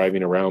vehicle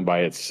driving around by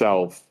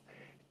itself.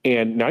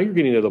 And now you're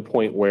getting to the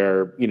point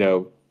where,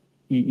 you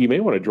may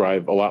want to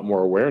drive a lot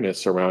more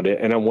awareness around it.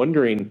 And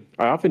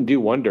I often do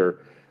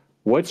wonder,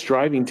 what's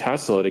driving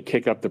Tesla to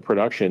kick up the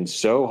production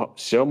so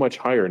much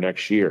higher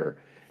next year?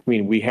 I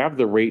mean, we have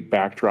the rate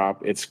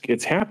backdrop.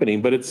 It's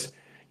happening, but it's,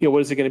 what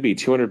is it going to be?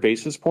 200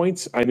 basis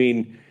points? I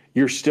mean,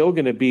 you're still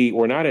going to be,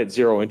 we're not at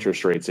zero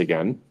interest rates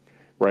again,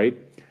 right?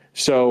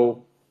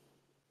 So,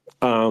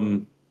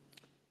 so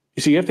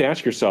you have to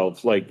ask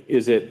yourself, like,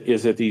 is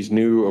it these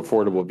new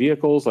affordable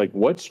vehicles? Like,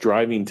 what's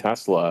driving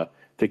Tesla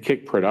to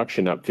kick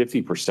production up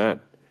 50%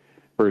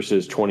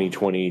 versus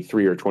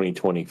 2023 or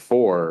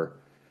 2024?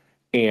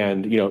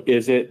 And,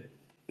 is it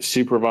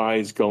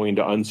supervised going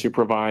to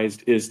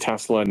unsupervised? Is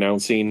Tesla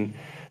announcing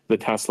the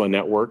Tesla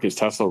network? Is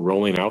Tesla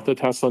rolling out the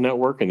Tesla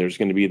network? And there's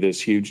going to be this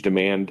huge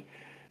demand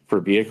for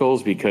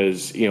vehicles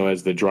because,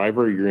 as the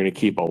driver, you're going to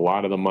keep a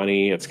lot of the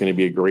money. It's going to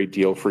be a great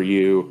deal for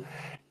you.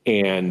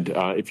 And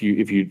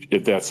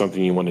if that's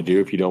something you want to do,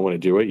 if you don't want to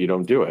do it, you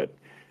don't do it.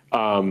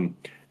 And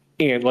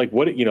like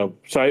what,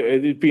 so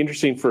it'd be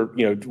interesting for,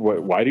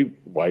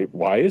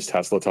 why is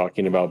Tesla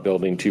talking about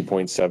building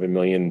 2.7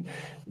 million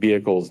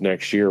vehicles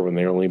next year when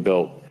they only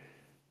built,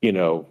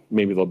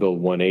 maybe they'll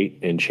build 1.8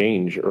 and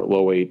change, or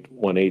low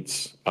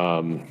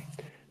 1.8s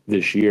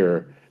this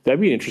year. That'd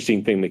be an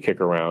interesting thing to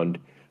kick around.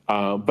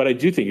 But I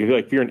do think,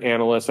 if you're an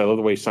analyst, I love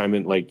the way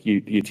Simon,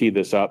 you teed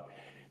this up.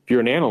 If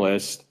you're an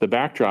analyst, the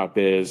backdrop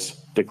is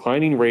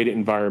declining rate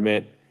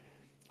environment.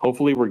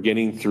 Hopefully we're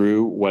getting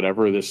through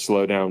whatever this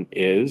slowdown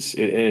is.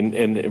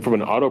 And from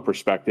an auto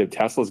perspective,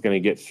 Tesla's going to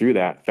get through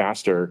that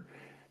faster.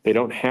 They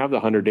don't have the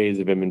 100 days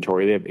of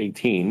inventory. They have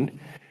 18.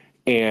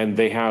 And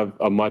they have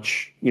a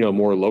much,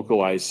 more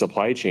localized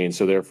supply chain.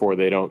 So therefore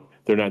they're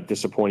not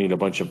disappointing a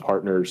bunch of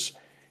partners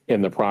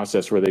in the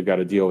process where they've got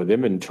to deal with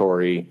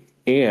inventory,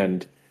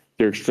 and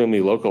they're extremely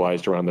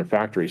localized around their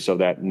factory. So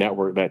that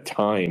network, that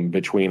time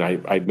between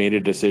I made a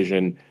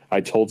decision,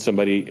 I told some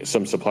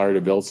supplier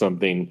to build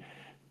something,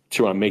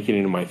 to I'm making it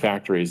in my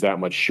factory is that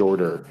much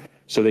shorter.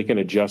 So they can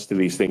adjust to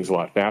these things a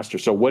lot faster.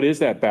 So what is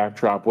that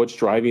backdrop? What's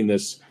driving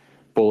this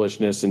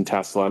bullishness in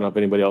Tesla? I don't know if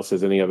anybody else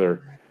has any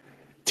other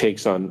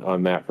takes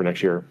on that for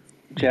next year.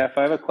 Jeff,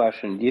 I have a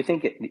question. Do you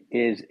think it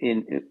is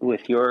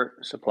with your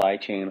supply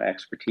chain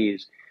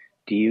expertise,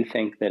 do you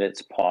think that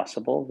it's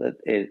possible that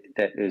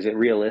is it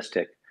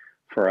realistic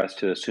for us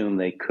to assume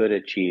they could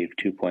achieve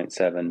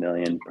 2.7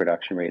 million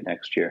production rate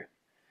next year?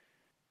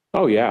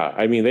 Oh yeah.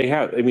 They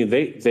had,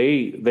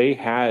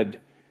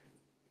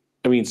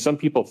 some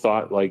people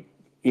thought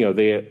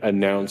they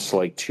announced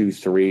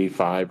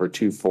 2.35 or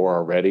 2.4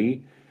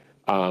 already.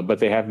 But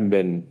they haven't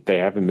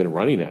been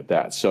running at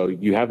that. So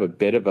you have a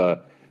bit of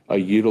a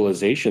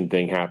utilization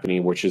thing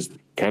happening, which is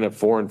kind of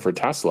foreign for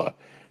Tesla.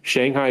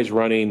 Shanghai's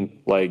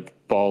running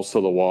balls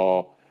to the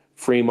wall.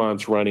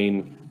 Fremont's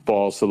running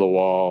balls to the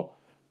wall.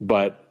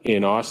 But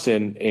in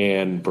Austin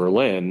and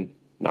Berlin,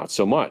 not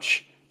so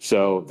much.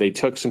 So they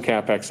took some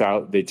CapEx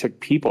out. They took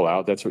people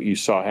out. That's what you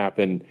saw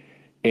happen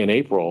in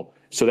April.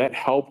 So that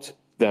helped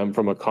them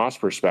from a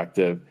cost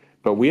perspective.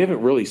 But we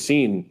haven't really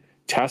seen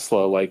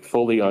Tesla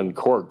fully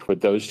uncorked with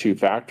those two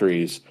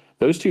factories.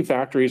 Those two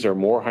factories are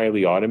more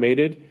highly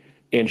automated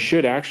and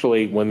should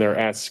actually, when they're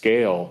at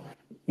scale,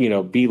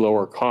 be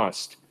lower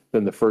cost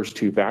than the first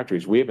two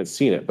factories. We haven't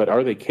seen it, but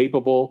are they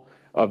capable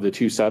of the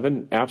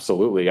 2.7?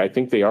 Absolutely. I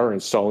think they are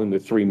installing the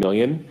 3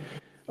 million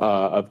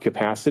of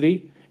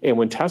capacity. And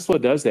when Tesla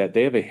does that,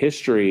 they have a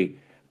history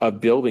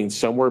of building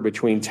somewhere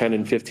between 10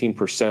 and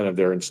 15% of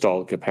their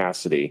installed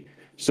capacity.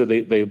 So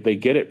they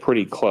get it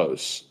pretty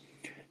close.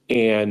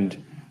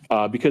 And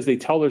because they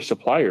tell their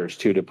suppliers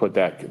to put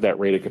that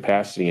rate of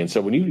capacity in.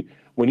 So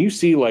when you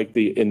see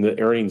in the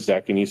earnings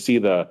deck and you see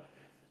the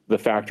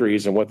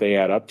factories and what they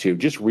add up to,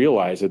 just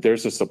realize that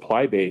there's a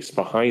supply base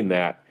behind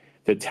that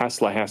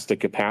Tesla has to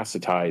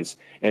capacitize.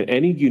 And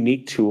any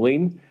unique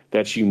tooling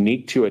that's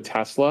unique to a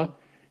Tesla,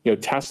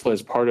 Tesla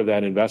is part of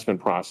that investment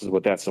process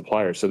with that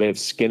supplier. So they have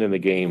skin in the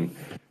game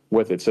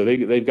with it. So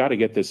they've got to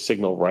get this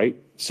signal right.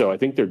 So I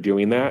think they're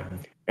doing that.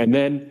 And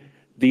then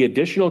the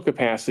additional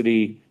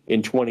capacity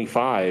in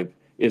 25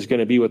 is going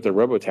to be with the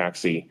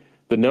RoboTaxi.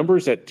 The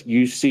numbers that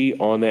you see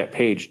on that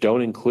page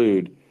don't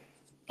include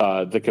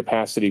the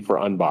capacity for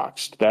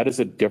unboxed. That is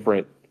a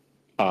different.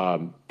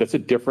 That's a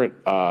different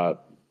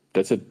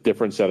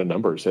set of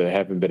numbers that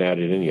haven't been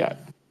added in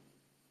yet.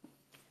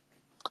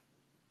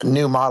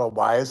 New Model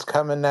Y is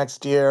coming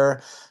next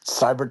year.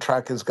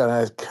 Cybertruck is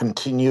going to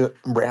continue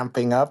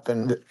ramping up,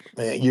 and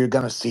you're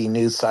going to see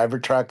new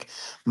Cybertruck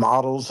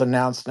models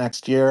announced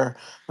next year,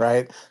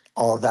 right?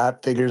 All of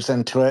that figures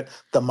into it.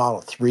 The Model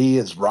 3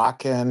 is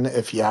rocking.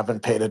 If you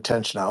haven't paid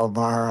attention to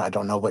Omar, I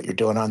don't know what you're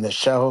doing on this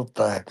show,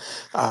 but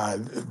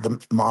the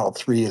Model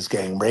 3 is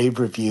getting rave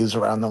reviews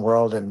around the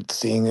world, and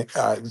seeing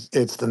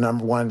it's the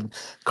number one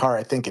car,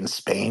 I think, in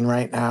Spain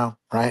right now,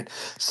 right?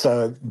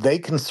 So they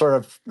can sort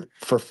of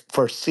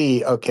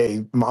foresee,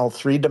 okay, Model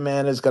 3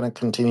 demand is going to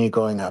continue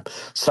going up.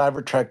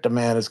 Cybertruck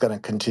demand is going to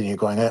continue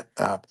going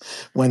up.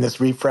 When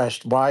this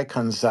refreshed Y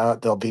comes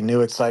out, there'll be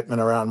new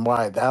excitement around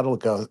Y. That'll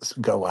go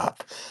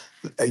up.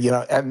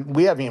 And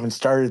we haven't even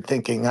started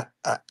thinking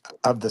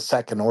of the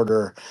second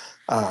order,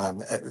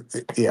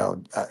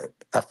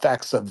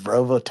 effects of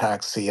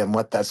RoboTaxi and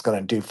what that's going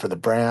to do for the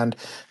brand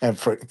and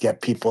for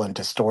get people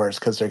into stores,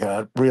 because they're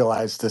going to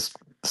realize this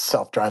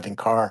self-driving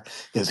car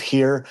is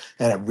here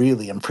and it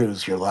really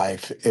improves your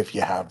life if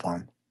you have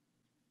one.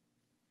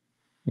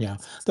 Yeah,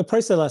 the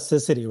price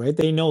elasticity, right?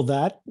 They know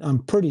that. I'm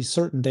pretty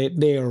certain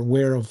they are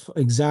aware of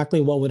exactly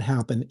what would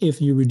happen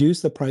if you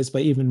reduce the price by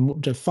even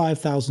to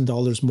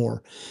 $5,000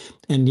 more.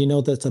 And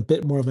that's a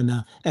bit more of an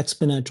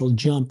exponential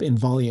jump in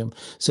volume.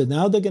 So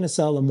now they're going to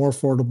sell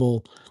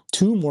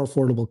two more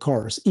affordable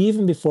cars,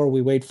 even before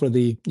we wait for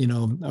the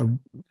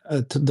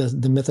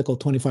the mythical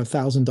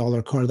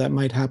 $25,000 car that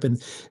might happen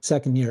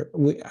second year.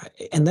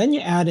 And then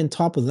you add in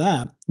top of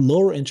that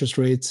lower interest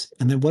rates.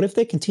 And then what if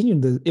they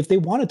if they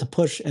wanted to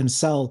push and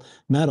sell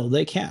metal,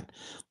 they can.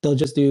 They'll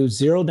just do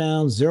 0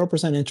 down,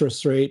 0%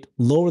 interest rate,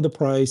 lower the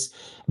price.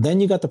 Then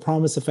you got the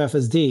promise of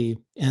FSD.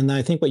 And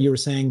I think what you were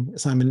saying,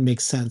 Simon,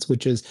 makes sense,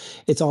 which is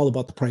it's all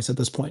about the price at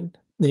this point.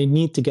 They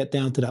need to get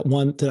down to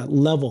that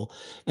level,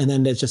 and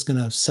then they're just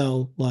going to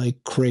sell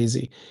like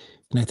crazy.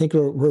 And I think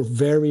we're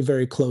very,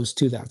 very close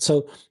to that.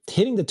 So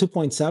hitting the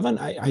 2.7,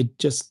 I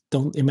just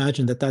don't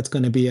imagine that that's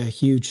going to be a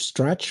huge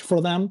stretch for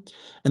them.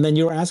 And then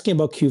you're asking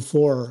about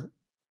Q4.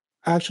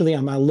 Actually,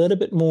 I'm a little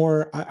bit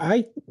more,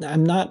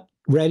 I'm not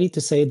ready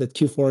to say that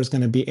Q4 is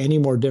going to be any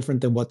more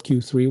different than what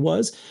Q3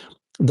 was.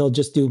 They'll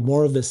just do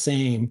more of the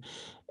same.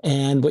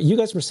 And what you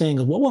guys were saying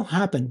is what will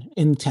happen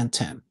in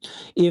 1010?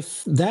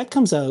 If that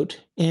comes out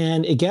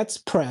and it gets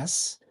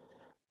press,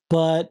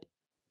 but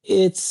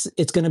it's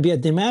going to be a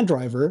demand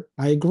driver,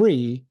 I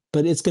agree,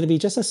 but it's going to be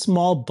just a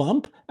small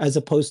bump as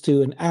opposed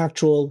to an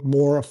actual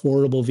more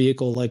affordable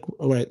vehicle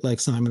like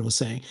Simon was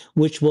saying,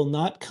 which will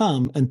not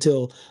come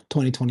until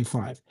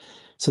 2025.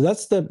 So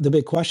that's the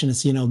big question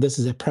is, this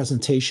is a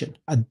presentation,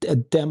 a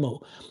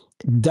demo.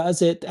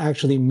 Does it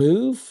actually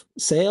move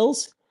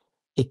sales?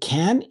 It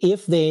can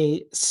if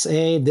they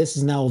say this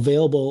is now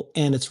available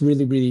and it's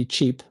really, really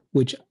cheap,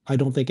 which I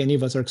don't think any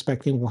of us are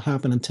expecting will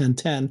happen in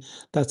 1010.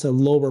 That's a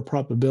lower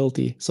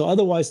probability. So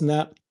otherwise than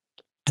that,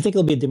 I think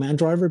it'll be a demand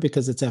driver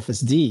because it's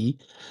FSD,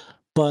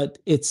 but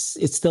it's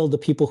still the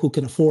people who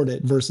can afford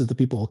it versus the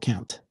people who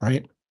can't,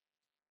 right?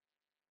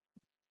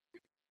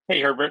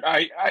 Hey, Herbert,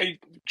 I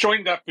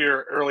joined up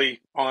here early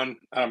on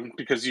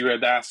because you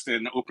had asked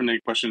an opening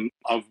question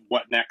of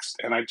what next.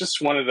 And I just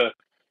wanted to,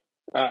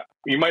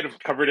 you might have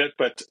covered it,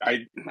 but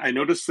I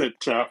noticed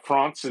that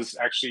France is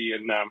actually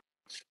in,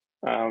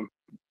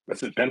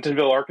 is it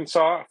Bentonville,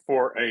 Arkansas,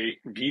 for a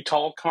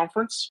VTOL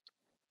conference,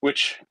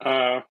 which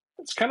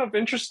it's kind of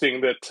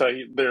interesting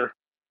that they're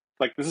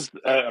like, this is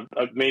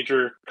a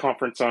major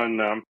conference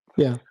on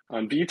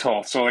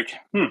VTOL. So like,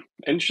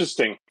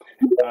 interesting.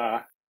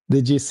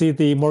 Did you see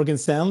the Morgan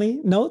Stanley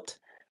note?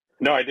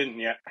 No, I didn't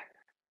yet.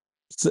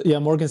 So, yeah,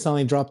 Morgan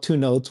Stanley dropped two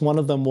notes. One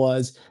of them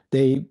was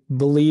they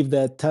believe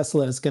that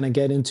Tesla is going to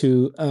get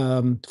into,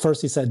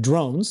 first he said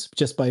drones,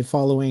 just by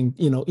following,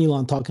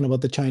 Elon talking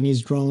about the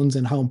Chinese drones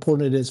and how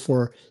important it is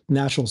for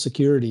national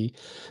security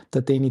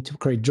that they need to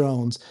create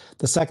drones.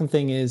 The second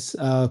thing is,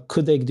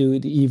 could they do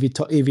the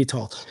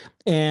eVTOL?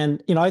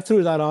 And, I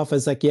threw that off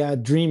as like, yeah,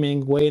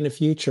 dreaming way in the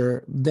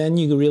future. Then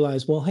you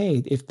realize, well,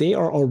 hey, if they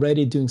are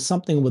already doing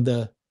something with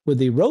the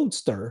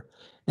Roadster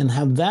and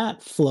have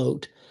that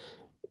float,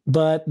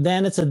 but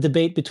then it's a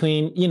debate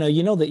between,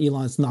 that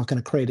Elon's not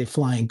going to create a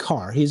flying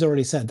car. He's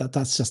already said that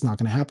that's just not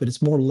going to happen.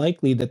 It's more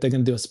likely that they're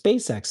going to do a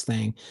SpaceX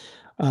thing.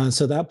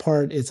 So that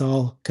part is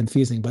all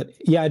confusing. But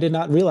yeah, I did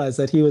not realize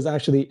that he was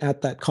actually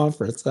at that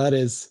conference. That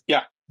is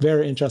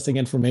very interesting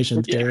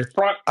information, Gary.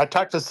 I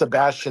talked to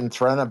Sebastian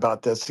Thrun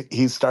about this.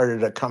 He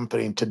started a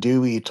company to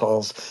do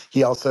eTools.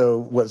 He also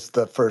was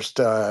the first,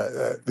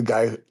 the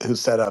guy who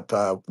set up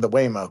the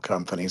Waymo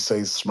company. So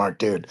he's a smart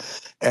dude.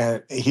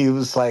 And he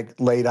was like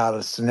laid out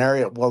a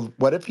scenario. Well,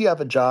 what if you have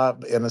a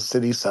job in a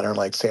city center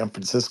like San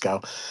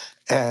Francisco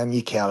and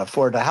you can't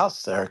afford a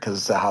house there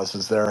because the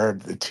houses there are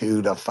 $2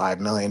 to $5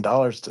 million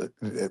to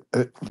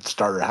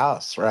start a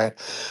house, right?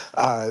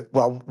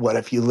 Well, what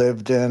if you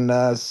lived in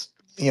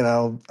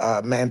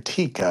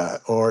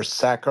Manteca or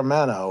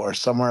Sacramento or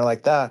somewhere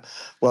like that?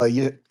 Well,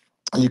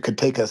 you could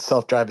take a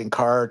self-driving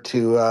car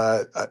to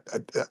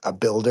a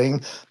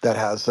building that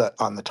has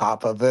on the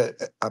top of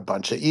it a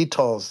bunch of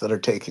eTolls that are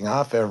taking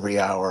off every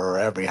hour or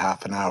every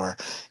half an hour.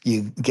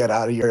 You get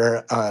out of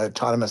your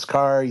autonomous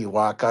car, you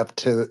walk up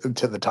to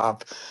the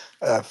top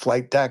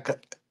flight deck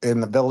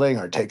in the building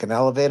or take an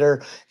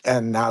elevator,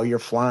 and now you're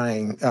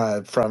flying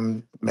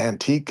from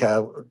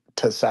Manteca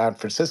to San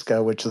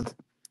Francisco, which is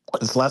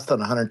less than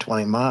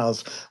 120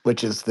 miles,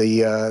 which is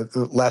the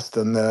less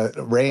than the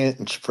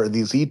range for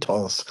these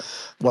eTolls.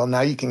 Well,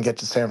 now you can get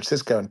to San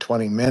Francisco in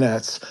 20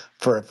 minutes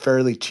for a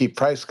fairly cheap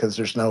price because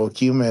there's no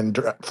human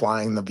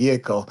flying the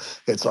vehicle.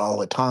 It's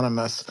all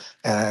autonomous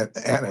and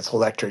it's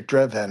electric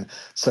driven.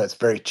 So it's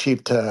very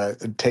cheap to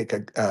take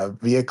a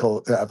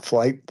vehicle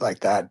flight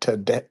like that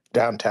to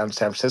downtown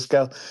San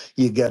Francisco.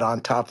 You get on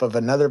top of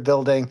another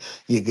building,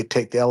 you could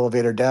take the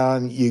elevator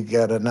down, you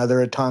get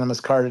another autonomous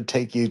car to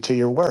take you to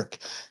your work.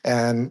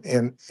 And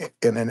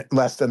in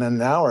less than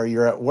an hour,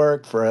 you're at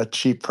work for a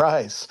cheap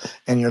price,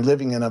 and you're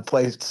living in a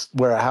place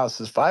where a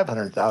house is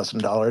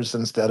 $500,000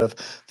 instead of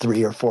 $3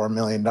 or $4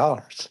 million.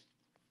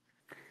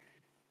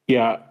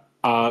 Yeah,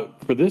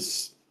 for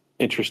this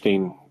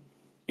interesting,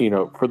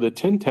 for the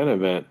 1010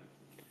 event,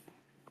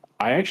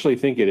 I actually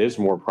think it is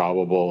more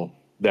probable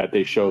that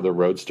they show the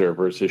Roadster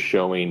versus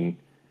showing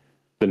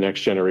the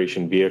next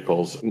generation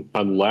vehicles,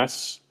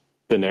 unless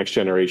the next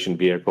generation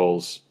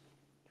vehicles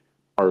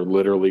are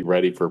literally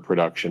ready for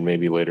production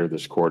maybe later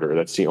this quarter.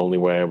 That's the only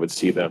way I would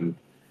see them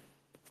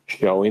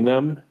showing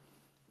them,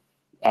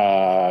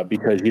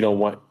 because you don't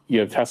want,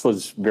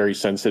 Tesla's very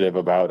sensitive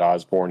about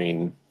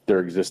osborning their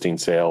existing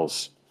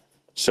sales.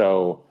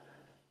 So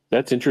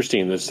that's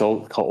interesting, this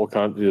whole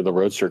the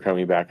Roadster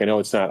coming back. I know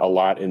it's not a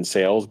lot in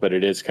sales, but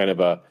it is kind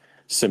of a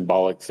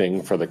symbolic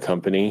thing for the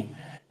company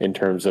in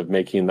terms of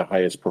making the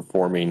highest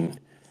performing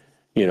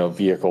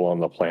vehicle on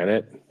the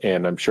planet.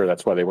 And I'm sure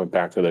that's why they went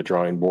back to the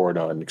drawing board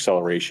on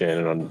acceleration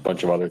and on a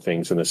bunch of other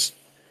things in this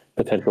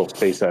potential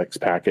SpaceX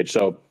package.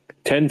 So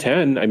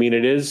 1010, I mean,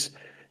 it is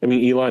I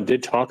mean, Elon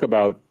did talk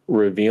about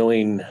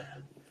revealing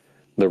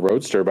the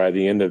Roadster by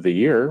the end of the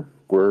year.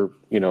 We're,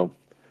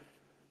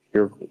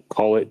 here,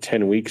 call it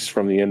 10 weeks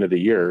from the end of the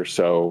year.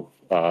 So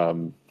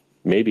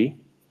maybe,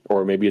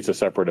 or maybe it's a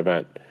separate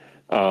event.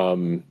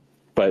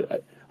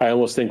 But I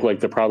almost think like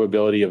the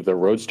probability of the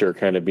Roadster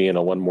kind of being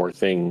a one more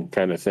thing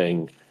kind of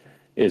thing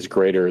is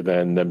greater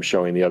than them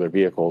showing the other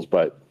vehicles.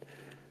 But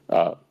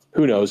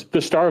who knows?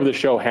 The star of the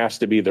show has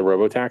to be the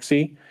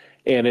RoboTaxi.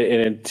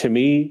 And to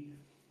me,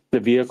 the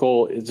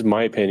vehicle is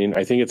my opinion.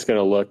 I think it's going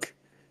to look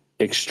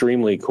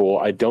extremely cool.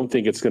 I don't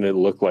think it's going to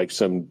look like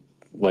some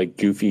like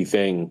goofy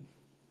thing.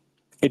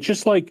 It's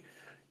just like,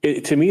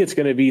 to me, it's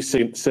going to be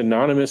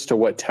synonymous to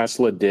what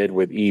Tesla did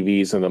with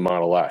EVs and the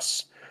Model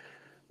S.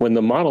 When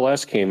the Model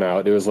S came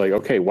out, it was like,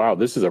 okay, wow,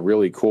 this is a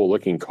really cool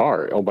looking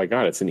car. Oh my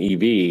God, it's an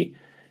EV.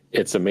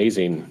 It's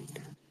amazing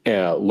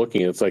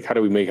looking. It's like, how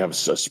do we make a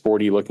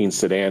sporty looking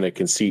sedan that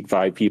can seat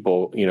 5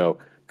 people,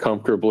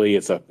 comfortably?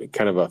 It's a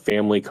kind of a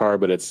family car,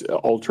 but it's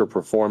ultra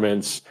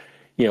performance.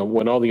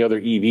 When all the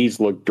other EVs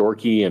look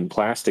dorky and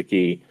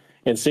plasticky,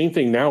 and same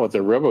thing now with the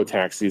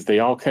robotaxis, they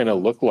all kind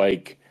of look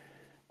like,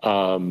 they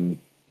all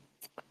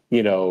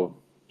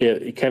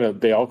kind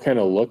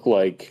of look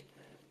like,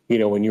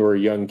 when you were a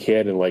young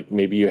kid and like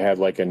maybe you had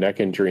like a neck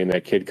injury and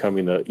that kid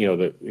coming to,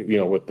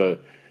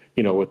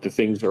 with the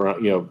things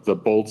around, the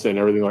bolts and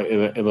everything like,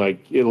 and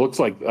like it looks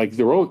like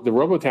the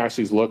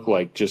robotaxis look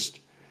like just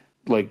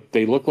like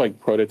they look like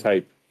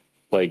prototype,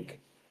 like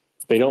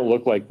they don't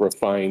look like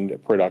refined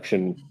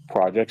production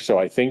projects. So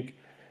I think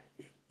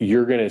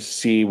you're going to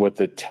see with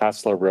the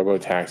Tesla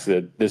robotaxi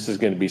that this is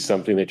going to be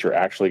something that you're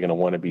actually going to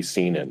want to be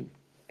seen in.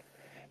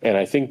 And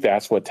I think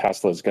that's what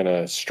Tesla is going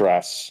to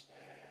stress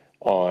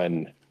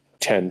on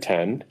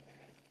 1010.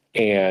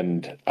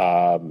 And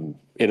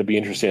it'll be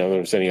interesting if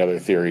there's any other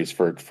theories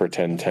for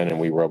 1010 and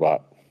We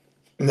Robot.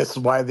 And this is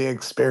why the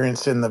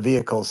experience in the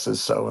vehicles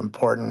is so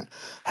important.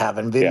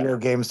 Having video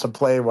games to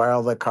play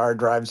while the car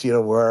drives you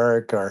to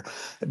work, or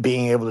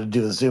being able to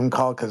do a Zoom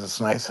call because it's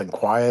nice and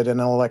quiet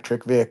in an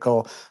electric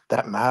vehicle,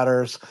 that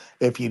matters.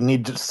 If you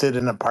need to sit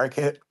in a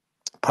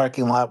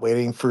parking lot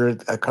waiting for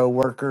a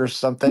coworker or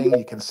something,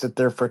 you can sit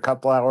there for a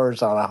couple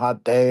hours on a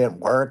hot day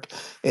and work.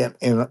 And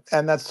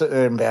that's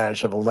the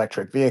advantage of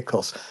electric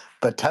vehicles.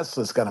 But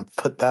Tesla's going to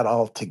put that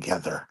all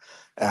together.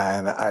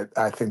 And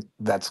I think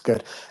that's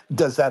good.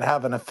 Does that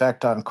have an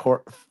effect on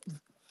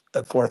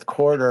the fourth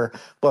quarter?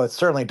 Well, it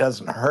certainly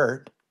doesn't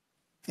hurt,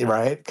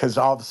 right? Because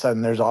all of a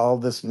sudden there's all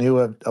this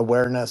new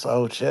awareness.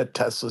 Oh shit,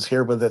 Tesla's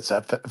here with its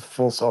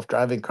full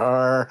self-driving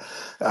car.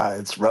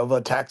 It's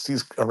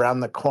robo-taxis around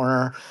the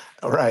corner,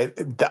 right?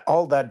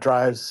 All that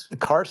drives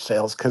car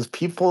sales because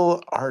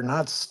people are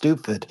not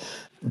stupid.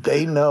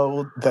 They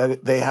know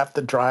that they have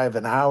to drive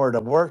an hour to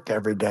work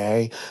every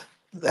day.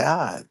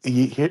 Yeah,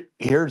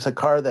 here's a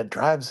car that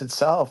drives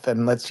itself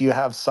and lets you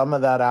have some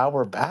of that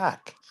hour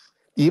back.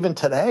 Even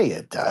today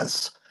it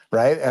does,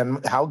 right?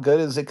 And how good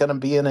is it going to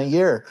be in a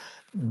year?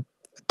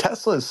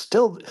 Tesla is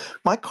still,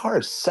 my car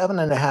is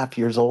 7.5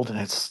 years old and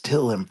it's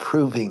still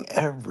improving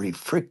every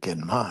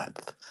freaking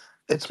month.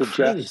 It's To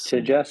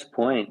crazy. Jeff's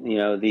point,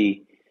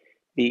 the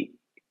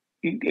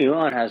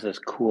Elon has this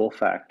cool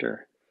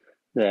factor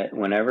that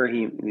whenever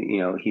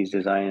he's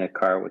designing a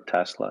car with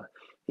Tesla,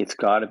 it's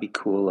got to be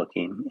cool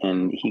looking,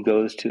 and he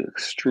goes to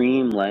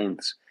extreme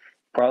lengths,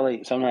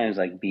 probably sometimes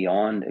like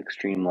beyond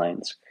extreme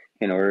lengths,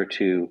 in order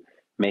to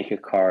make a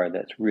car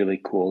that's really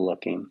cool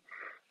looking.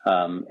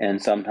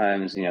 And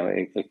sometimes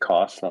it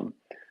costs them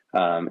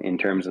in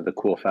terms of the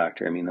cool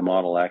factor. I mean, the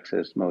Model X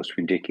is the most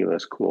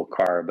ridiculous cool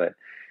car, but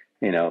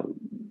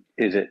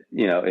is it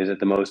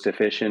the most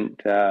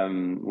efficient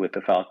with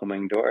the Falcon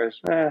Wing doors?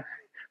 But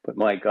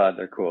my God,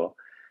 they're cool.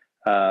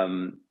 But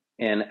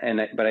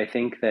I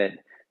think that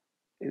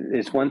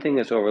it's one thing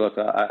that's overlooked.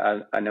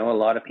 I know a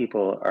lot of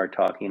people are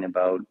talking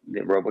about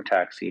the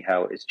robotaxi,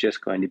 how it's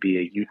just going to be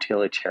a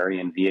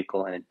utilitarian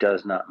vehicle and it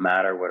does not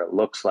matter what it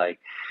looks like.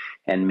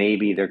 And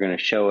maybe they're going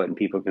to show it and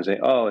people can say,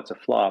 oh, it's a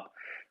flop.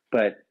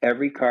 But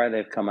every car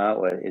they've come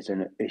out with is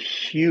a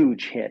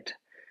huge hit.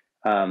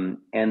 And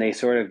they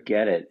sort of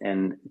get it.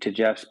 And to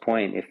Jeff's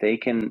point, if they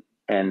can,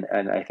 and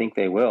I think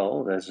they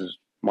will, this is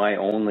my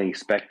only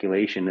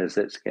speculation, is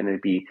that it's going to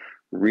be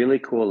really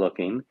cool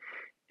looking.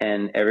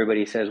 And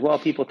everybody says, well,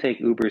 people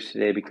take Ubers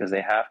today because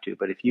they have to.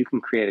 But if you can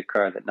create a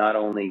car that not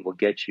only will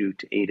get you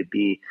to A to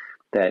B,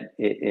 and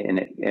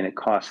it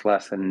costs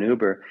less than an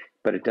Uber,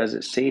 but it does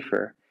it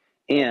safer,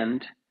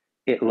 and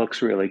it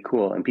looks really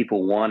cool, and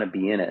people want to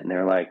be in it, and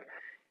they're like,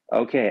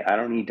 okay, I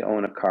don't need to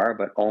own a car,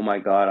 but oh my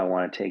God, I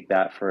want to take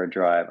that for a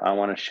drive. I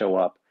want to show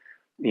up,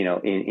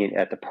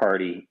 at the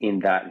party in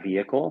that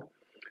vehicle.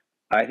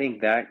 I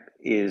think that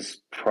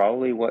is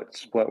probably what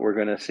we're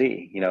going to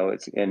see.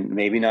 And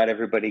maybe not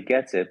everybody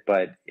gets it,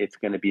 but it's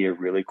going to be a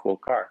really cool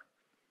car.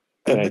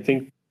 And I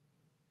think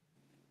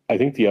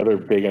the other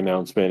big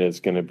announcement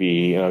is going to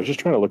be, and I was just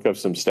trying to look up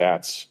some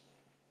stats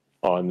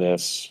on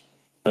this.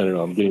 I don't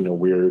know, I'm getting a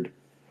weird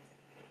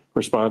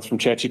response from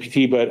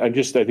ChatGPT, but I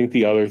think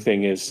the other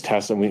thing is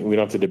Tesla. We don't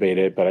have to debate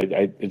it, but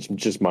it's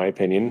just my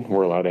opinion.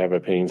 We're allowed to have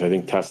opinions. I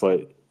think Tesla.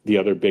 The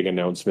other big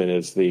announcement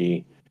is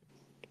the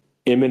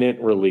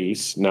imminent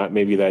release, not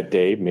maybe that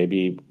day,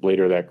 maybe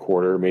later that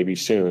quarter, maybe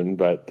soon,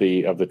 but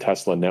of the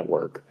Tesla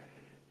network.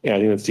 And I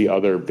think that's the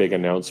other big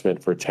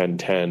announcement for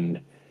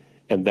 1010.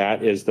 And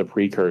that is the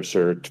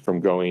precursor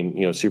from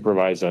going,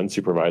 supervised to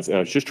unsupervised. And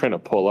I was just trying to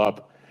pull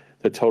up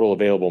the total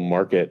available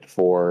market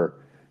for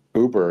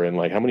Uber and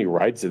like how many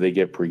rides do they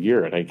get per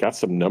year. And I got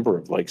some number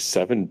of like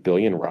 7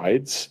 billion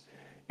rides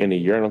in a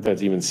year. I don't know if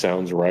that even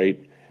sounds right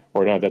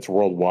or not. That's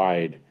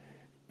worldwide.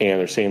 And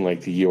they're saying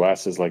like the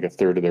US is like a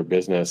third of their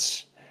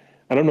business.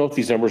 I don't know if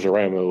these numbers are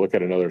right. I'm going to look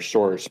at another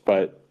source.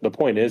 But the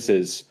point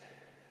is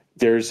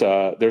there's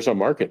a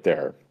market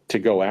there to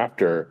go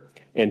after.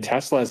 And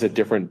Tesla has a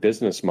different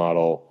business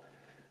model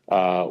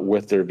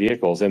with their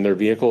vehicles, and their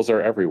vehicles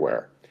are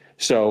everywhere.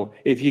 So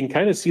if you can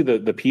kind of see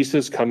the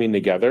pieces coming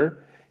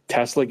together,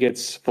 Tesla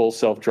gets full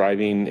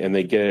self-driving, and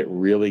they get it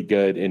really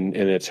good in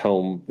its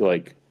home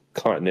like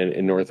continent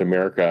in North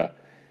America,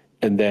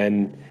 and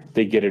then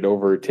they get it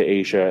over to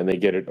Asia, and they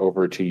get it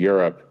over to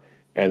Europe,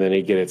 and then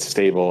they get it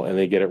stable, and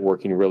they get it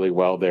working really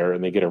well there,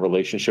 and they get a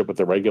relationship with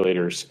the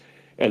regulators,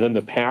 and then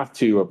the path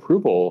to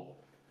approval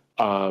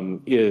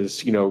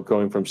is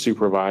going from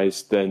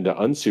supervised then to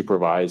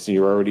unsupervised, and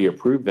you're already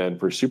approved then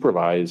for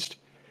supervised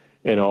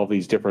in all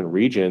these different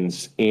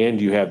regions,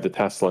 and you have the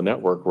Tesla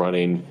network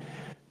running.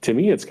 To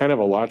me, it's kind of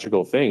a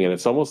logical thing, and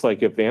it's almost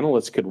like if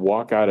analysts could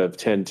walk out of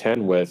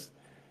 1010 with,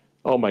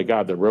 oh my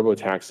God, the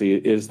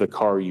RoboTaxi is the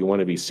car you want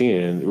to be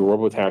seeing.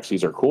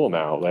 RoboTaxis are cool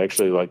now. They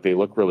actually they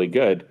look really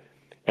good,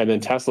 and then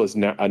Tesla's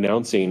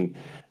announcing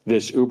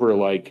this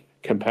Uber-like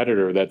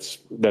competitor that's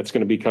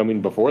going to be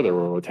coming before the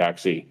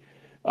RoboTaxi.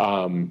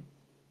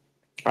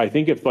 I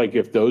think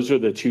if those are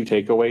the two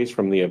takeaways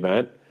from the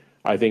event,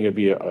 I think it'd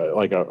be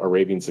a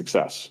raving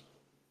success.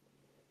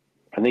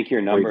 I think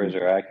your numbers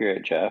are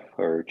accurate, Jeff,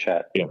 or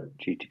Chat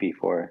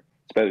GTP4.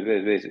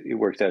 It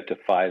works out to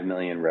 5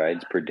 million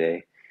rides per day,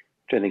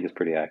 which I think is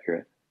pretty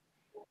accurate.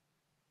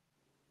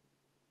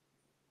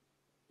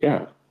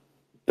 Yeah,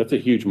 that's a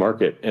huge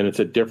market, and it's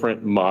a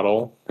different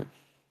model,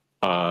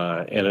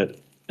 and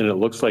it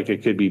looks like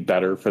it could be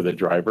better for the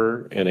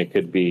driver, and it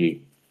could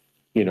be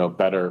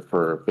better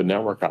for the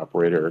network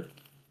operator,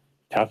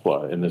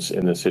 Tesla, in this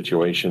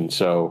situation.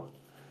 So,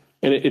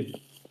 and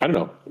I don't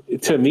know.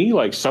 To me,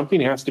 like something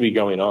has to be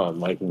going on.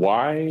 Like,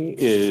 why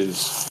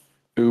is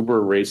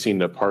Uber racing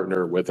to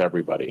partner with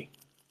everybody?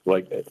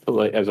 Like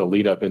as a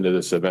lead up into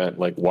this event,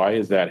 like why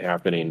is that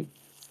happening?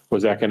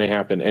 Was that going to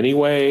happen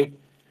anyway?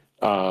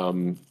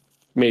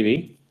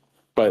 Maybe,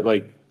 but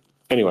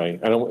anyway,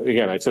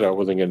 I said I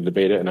wasn't going to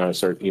debate it, and now I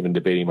start even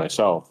debating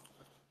myself.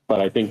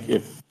 But I think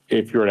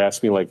if you were to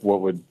ask me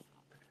what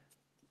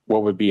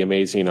would be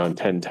amazing on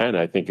 1010,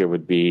 I think it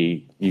would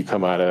be you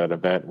come out of that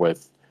event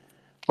with,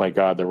 my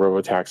God, the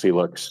RoboTaxi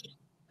looks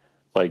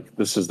like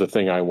this is the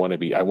thing I want to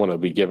be. I want to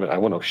be given. I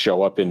want to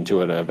show up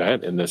into an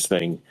event in this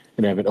thing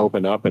and have it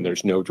open up, and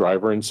there's no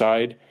driver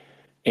inside,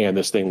 and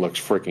this thing looks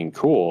freaking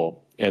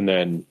cool. And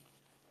then,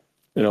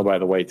 by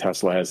the way,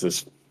 Tesla has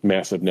this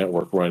massive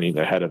network running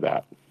ahead of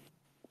that.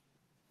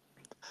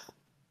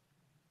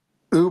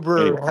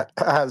 Uber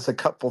has a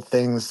couple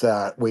things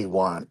that we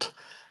want.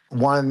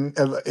 One,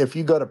 if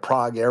you go to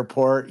Prague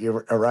airport,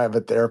 you arrive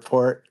at the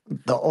airport,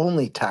 the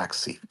only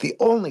taxi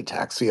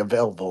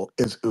available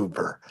is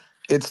Uber.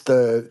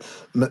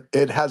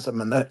 It has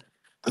a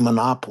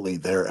monopoly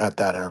there at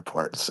that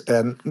airport.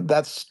 And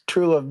that's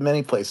true of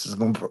many places in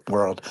the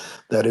world,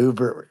 that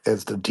Uber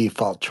is the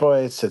default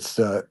choice. It's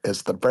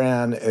the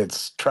brand,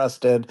 it's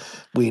trusted,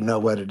 we know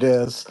what it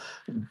is,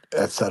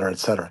 et cetera, et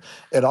cetera.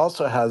 It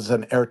also has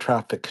an air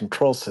traffic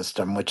control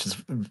system, which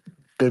has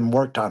been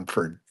worked on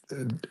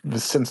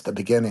since the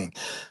beginning.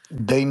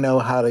 They know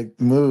how to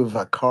move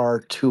a car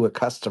to a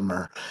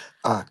customer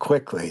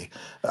quickly,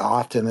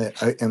 often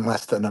in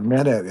less than a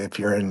minute. If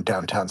you're in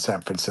downtown San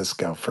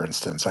Francisco, for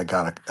instance, I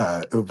got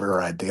a Uber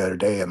ride the other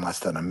day in less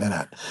than a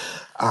minute.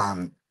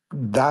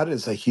 That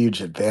is a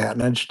huge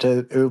advantage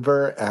to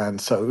Uber, and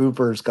so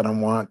Uber is going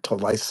to want to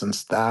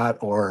license that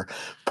or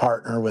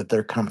partner with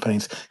their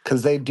companies,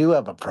 because they do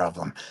have a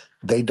problem.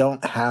 They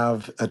don't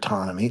have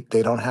autonomy.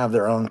 They don't have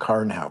their own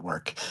car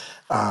network.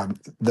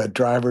 The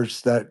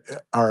drivers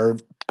that are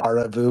part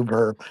of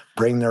Uber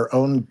bring their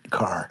own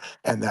car,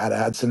 and that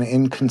adds an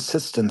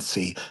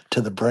inconsistency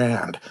to the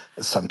brand.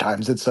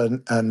 Sometimes it's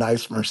a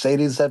nice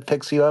Mercedes that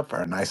picks you up, or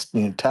a nice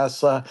new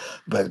Tesla,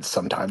 but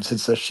sometimes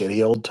it's a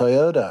shitty old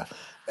Toyota.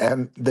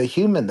 And the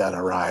human that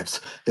arrives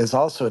is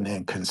also an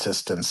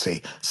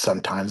inconsistency.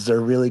 Sometimes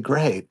they're really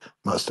great.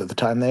 Most of the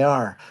time they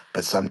are.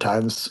 But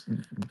sometimes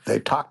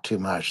they talk too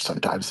much.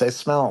 Sometimes they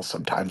smell.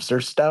 Sometimes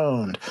they're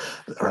stoned,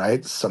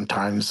 right?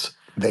 Sometimes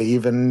they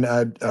even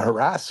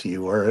harass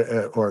you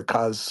or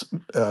cause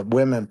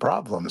women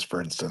problems,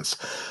 for instance.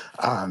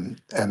 And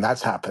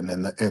that's happened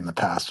in the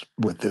past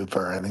with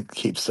Uber, and it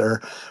keeps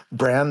their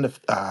brand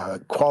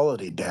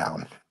quality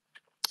down.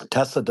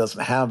 Tesla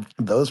doesn't have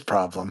those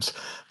problems,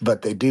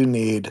 but they do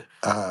need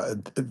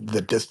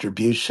the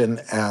distribution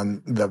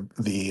and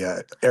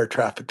the air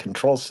traffic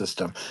control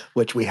system,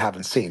 which we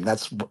haven't seen.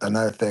 That's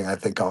another thing I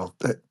think I'll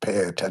pay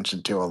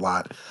attention to a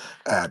lot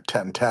at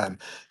 1010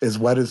 is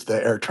what is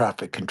the air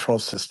traffic control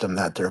system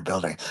that they're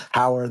building?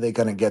 How are they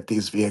going to get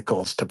these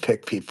vehicles to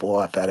pick people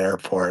up at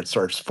airports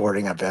or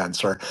sporting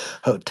events or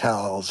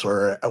hotels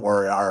or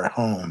our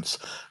homes,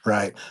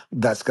 right?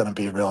 That's going to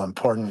be real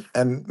important.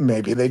 And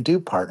maybe they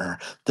do partner.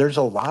 There's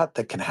a lot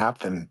that can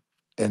happen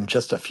in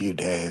just a few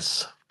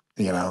days,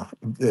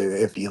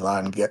 if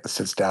Elon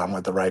sits down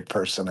with the right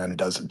person and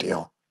does a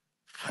deal.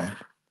 Right?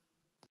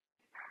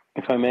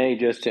 If I may,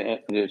 just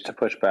to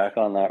push back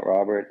on that,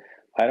 Robert,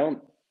 I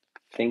don't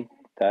think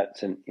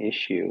that's an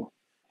issue.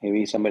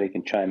 Maybe somebody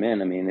can chime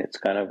in. I mean, it's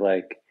kind of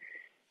like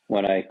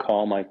when I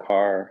call my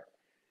car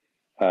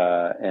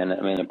and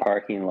I'm in a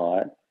parking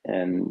lot,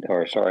 I'm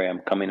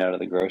coming out of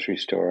the grocery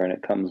store and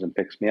it comes and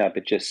picks me up.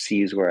 It just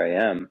sees where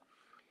I am.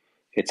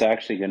 It's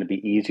actually going to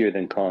be easier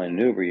than calling an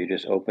Uber. You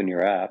just open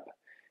your app,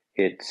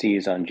 it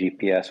sees on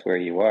GPS where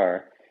you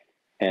are,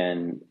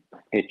 and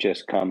it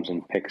just comes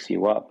and picks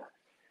you up.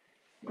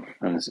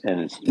 And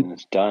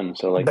it's done.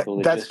 So like the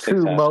That's logistics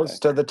true aspect.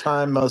 most of the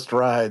time, most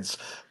rides,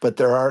 but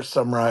there are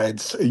some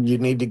rides you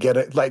need to get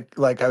it.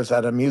 Like I was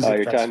at a music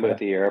You're festival. talking about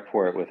the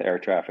airport with air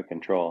traffic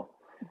control.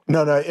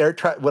 No,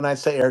 when I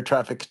say air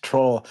traffic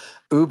control,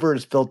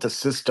 Uber's built a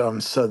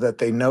system so that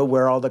they know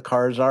where all the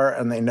cars are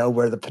and they know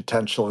where the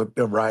potential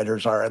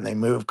riders are, and they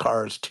move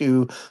cars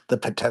to the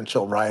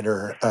potential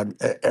rider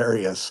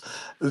areas,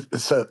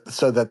 so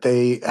that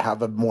they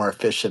have a more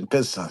efficient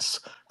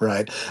business.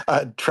 Right.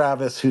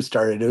 Travis, who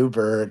started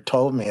Uber,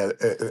 told me,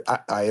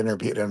 I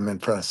interviewed him in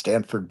front of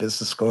Stanford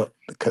Business School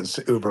because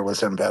Uber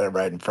was embedded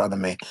right in front of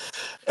me.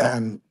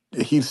 And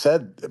he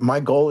said, my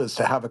goal is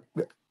to have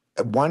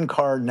one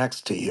car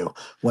next to you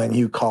when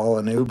you call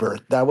an Uber.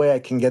 That way I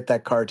can get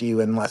that car to you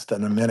in less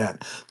than a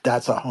minute.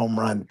 That's a home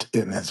run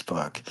in his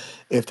book.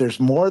 If there's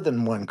more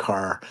than one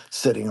car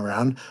sitting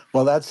around,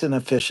 well, that's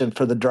inefficient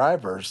for the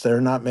drivers.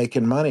 They're not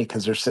making money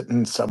because they're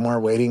sitting somewhere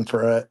waiting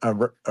for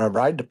a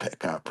ride to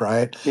pick up,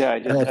 right? Yeah, I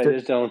don't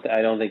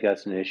think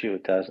that's an issue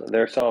with Tesla.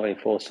 They're solving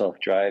full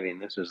self-driving.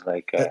 This is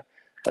like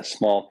a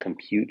small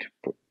compute.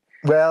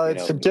 Well,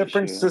 it's a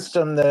different issue.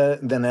 system than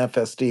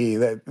FSD.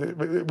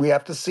 That we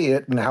have to see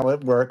it and how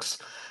it works,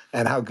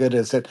 and how good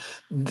is it.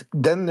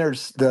 Then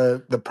there's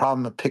the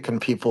problem of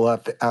picking people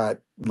up at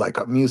like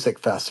a music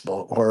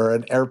festival or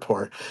an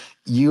airport.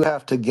 You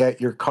have to get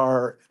your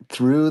car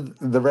through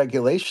the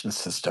regulation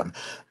system.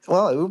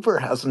 Well, Uber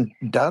hasn't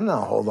done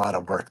a whole lot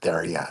of work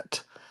there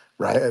yet,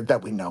 right?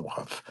 That we know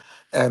of.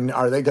 And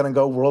are they going to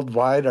go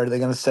worldwide? Are they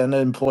going to send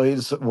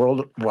employees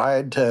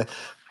worldwide to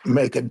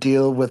make a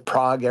deal with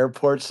Prague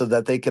Airport so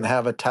that they can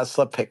have a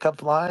Tesla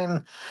pickup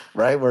line,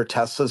 right, where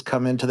Teslas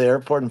come into the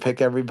airport and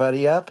pick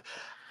everybody up?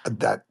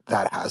 That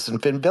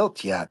hasn't been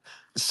built yet.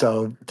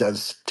 So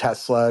does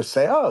Tesla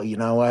say, oh, you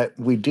know what,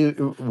 we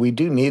do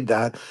need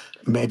that?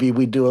 Maybe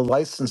we do a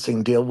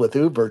licensing deal with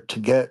Uber to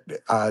get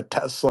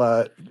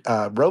Tesla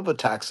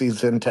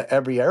robotaxis into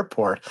every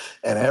airport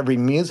and every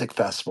music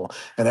festival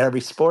and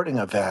every sporting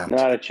event.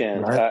 Not a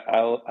chance. Right?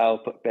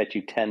 I'll bet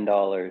you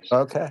 $10.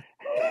 Okay.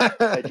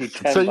 Bet you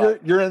So $10.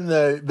 you're in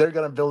they're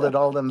going to build it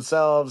all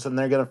themselves and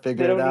they're going to They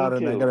figure it don't out need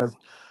and they're to. going to.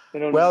 They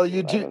don't Well,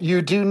 need to.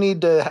 you do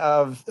need to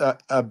have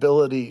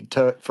ability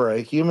for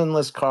a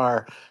humanless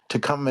car to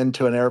come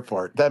into an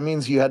airport. That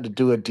means you had to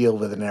do a deal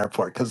with an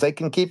airport because they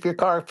can keep your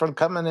car from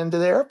coming into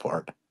the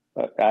airport.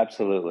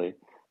 Absolutely.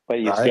 But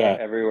you Right? start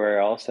everywhere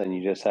else and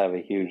you just have a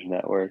huge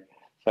network.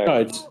 Sorry.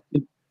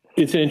 No,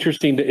 it's an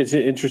interesting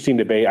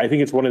debate. I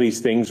think it's one of these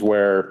things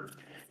where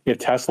if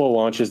Tesla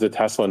launches the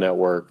Tesla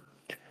network,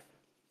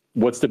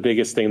 what's the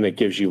biggest thing that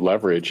gives you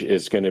leverage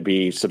is going to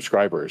be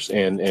subscribers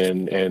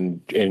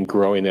and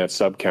growing that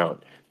sub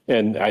count.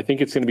 And I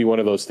think it's going to be one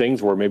of those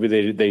things where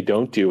maybe they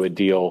don't do a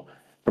deal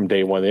from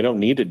day one. They don't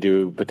need to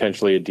do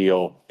potentially a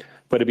deal,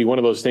 but it'd be one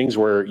of those things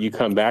where you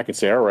come back and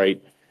say, all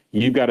right,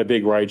 you've got a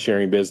big ride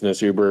sharing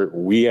business, Uber.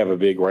 We have a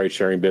big ride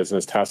sharing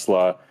business,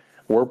 Tesla.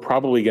 We're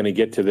probably going to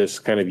get to this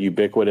kind of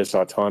ubiquitous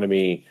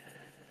autonomy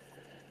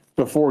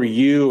before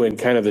you and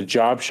kind of the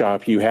job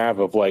shop you have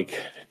of like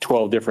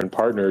 12 different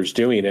partners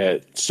doing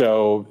it.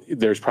 So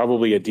there's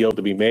probably a deal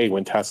to be made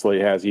when Tesla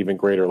has even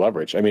greater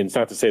leverage. I mean, it's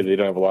not to say that they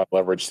don't have a lot of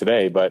leverage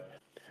today, but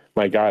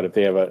my God, if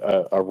they have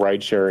a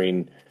ride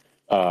sharing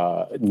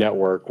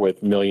network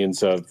with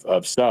millions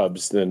of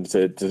subs, then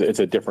it's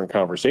a different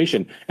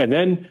conversation. And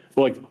then,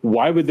 like,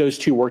 why would those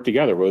two work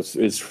together?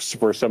 Is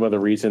for some of the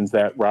reasons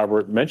that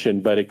Robert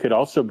mentioned, but it could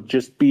also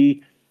just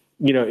be,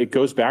 it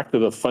goes back to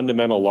the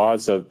fundamental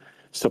laws of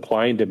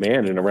supply and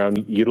demand and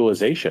around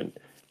utilization.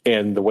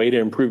 And the way to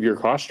improve your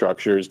cost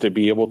structure is to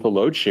be able to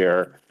load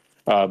share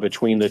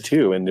between the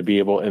two, and to be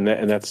able, and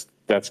that's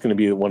going to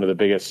be one of the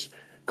biggest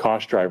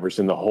cost drivers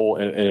in the whole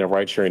in a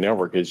ride sharing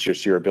network, is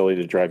just your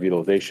ability to drive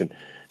utilization.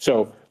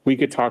 So we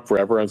could talk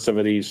forever on some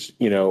of these,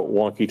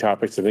 wonky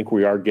topics. I think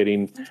we are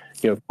getting,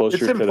 closer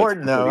It's to the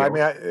important, though. I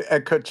mean,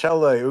 at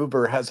Coachella,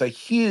 Uber has a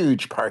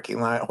huge parking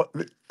lot.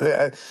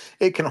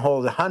 It can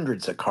hold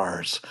hundreds of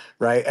cars,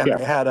 right? And Yeah.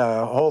 they had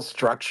a whole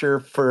structure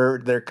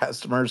for their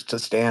customers to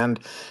stand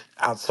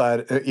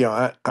outside,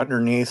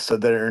 underneath, so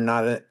they're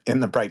not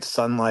in the bright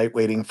sunlight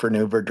waiting for an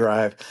Uber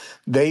drive.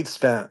 They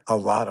spent a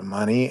lot of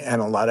money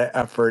and a lot of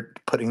effort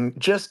putting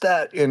just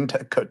that into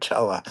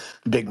Coachella,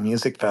 big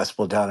music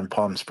festival down in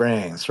Palm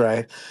Springs,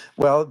 right?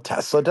 Well,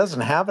 Tesla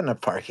doesn't have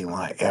enough parking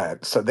lot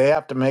yet, so they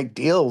have to make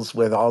deals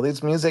with all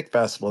these music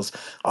festivals,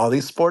 all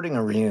these sporting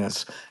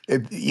arenas.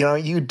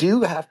 You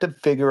do have to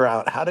figure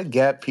out how to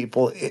get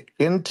people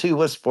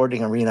into a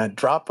sporting arena,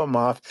 drop them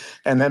off,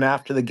 and then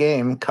after the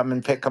game, come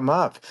and pick them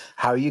up.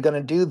 How are you going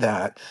to do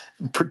that?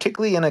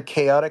 Particularly in a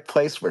chaotic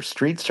place where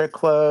streets are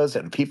closed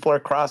and people are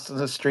crossing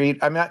the street.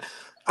 I mean,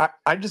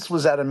 I just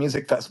was at a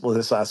music festival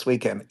this last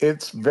weekend.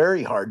 It's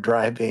very hard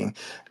driving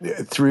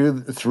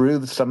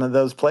through some of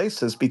those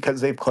places because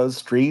they've closed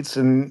streets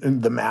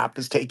and the map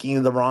is taking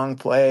you the wrong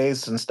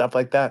place and stuff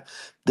like that.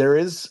 There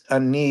is a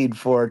need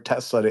for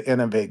Tesla to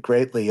innovate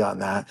greatly on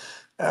that.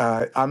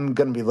 I'm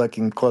going to be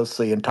looking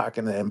closely and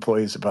talking to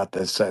employees about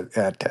this at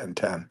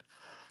 1010.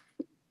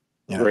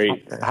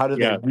 Great. How do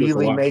Yeah, they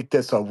really make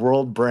this a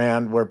world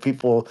brand where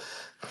people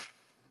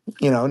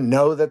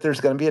know that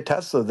there's going to be a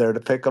Tesla there to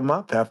pick them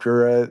up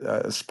after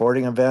a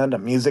sporting event, a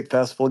music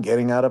festival,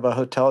 getting out of a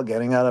hotel,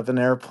 getting out of an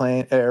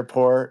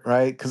airport,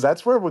 right? Because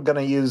that's where we're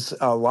going to use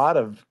a lot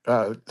of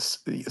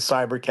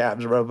cyber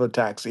cabs,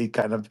 robotaxi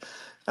kind of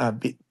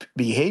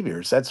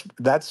behaviors.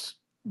 That's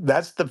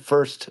the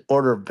first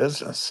order of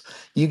business.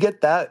 You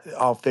get that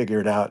all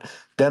figured out,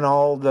 then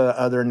all the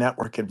other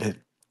network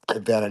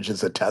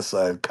advantages of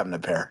Tesla have come to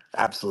bear.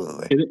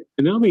 Absolutely.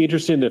 And it'll be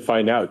interesting to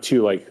find out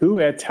too, like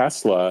who at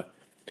Tesla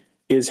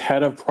is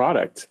head of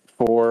product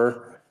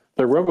for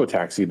the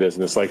robotaxi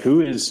business. Like who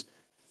is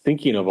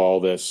thinking of all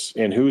this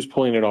and who's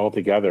pulling it all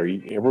together?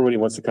 Everybody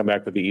wants to come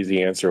back with the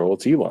easy answer. Well,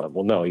 it's Elon.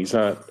 Well, no, he's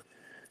not,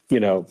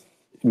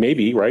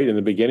 maybe right in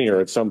the beginning or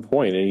at some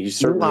point. And he's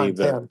certainly Elon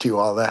can't do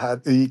all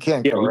that. You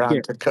can't go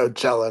around to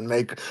Coachella and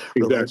make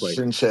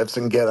relationships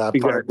and get a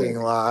parking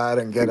lot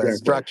and get a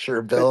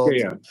structure built.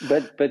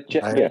 But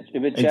Jeff,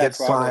 and get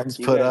signs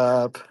put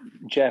up.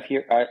 Jeff,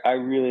 I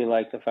really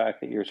like the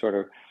fact that you're sort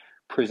of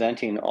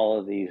presenting all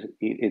of these.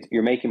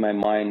 You're making my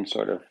mind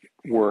sort of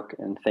work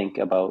and think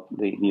about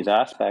these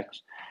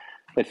aspects.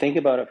 But think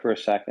about it for a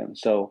second.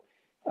 So,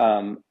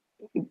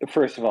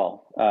 first of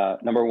all,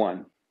 number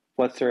one,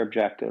 what's their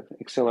objective?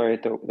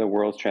 Accelerate the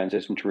world's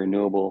transition to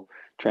renewable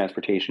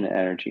transportation and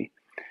energy.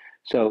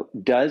 So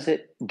does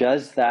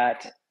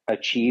that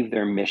achieve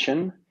their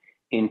mission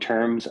in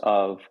terms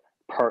of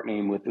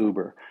partnering with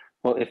Uber?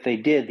 Well, if they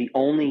did, the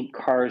only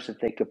cars that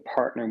they could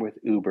partner with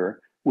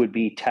Uber would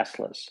be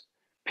Teslas,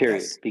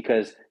 period,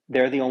 because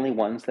they're the only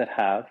ones that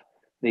have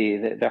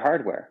the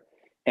hardware.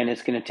 And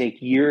it's going to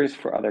take years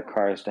for other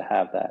cars to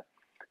have that.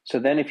 So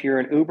then if you're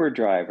an Uber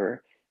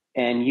driver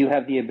and you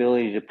have the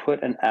ability to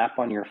put an app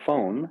on your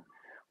phone,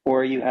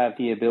 or you have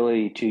the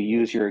ability to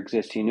use your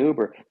existing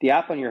Uber, the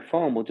app on your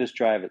phone will just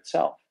drive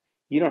itself.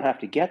 You don't have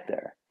to get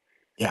there.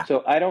 Yeah.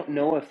 So I don't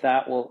know if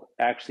that will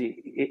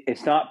actually,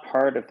 it's not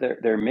part of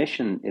their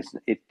mission.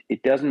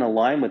 It doesn't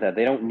align with that.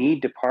 They don't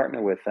need to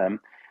partner with them,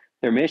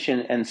 their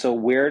mission. And so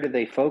where do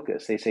they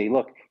focus? They say,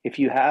 look, if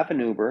you have an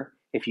Uber,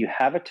 if you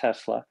have a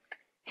Tesla,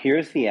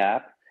 here's the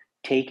app,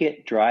 take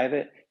it, drive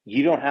it.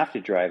 You don't have to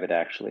drive it,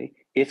 actually.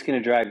 It's going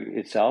to drive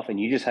itself, and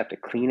you just have to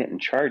clean it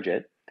and charge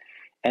it.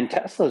 And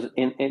Tesla's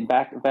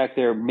back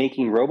there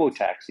making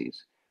robotaxis.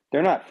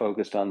 They're not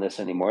focused on this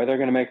anymore. They're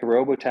going to make a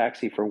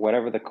robotaxi for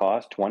whatever the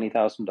cost,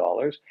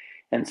 $20,000,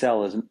 and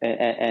sell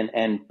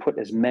and put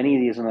as many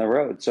of these on the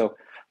road. So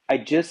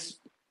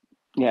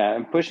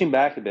I'm pushing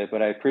back a bit,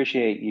 but I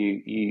appreciate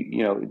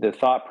you the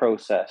thought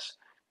process,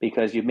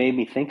 because you made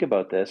me think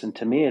about this. And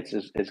to me, it's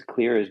as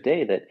clear as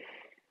day that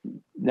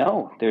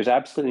no, there's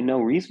absolutely no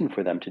reason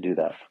for them to do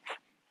that.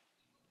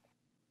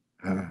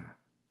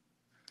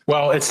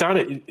 Well, it's not.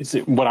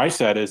 What I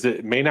said is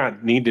it may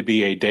not need to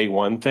be a day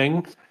one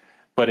thing,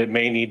 but it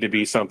may need to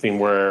be something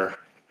where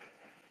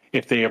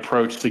if they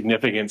approach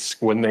significant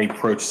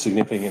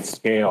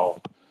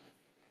scale,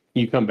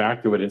 you come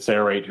back to it and say,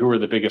 all right, who are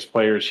the biggest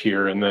players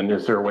here? And then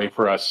is there a way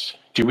for us?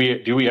 Do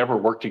we ever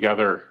work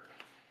together?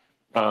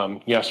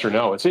 Yes or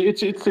no? It's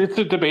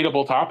a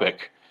debatable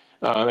topic.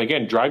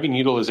 Again, driving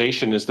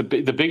utilization is the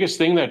biggest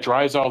thing that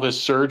drives all this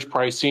surge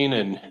pricing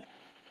and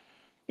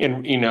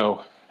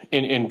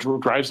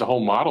drives the whole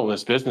model in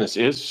this business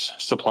is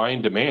supply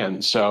and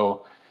demand.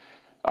 So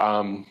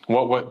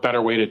what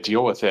better way to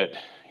deal with it,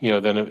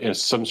 than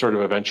some sort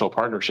of eventual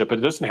partnership? But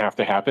it doesn't have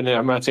to happen. And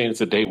I'm not saying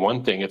it's a day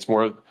one thing. It's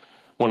more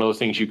one of those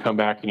things you come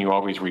back and you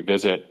always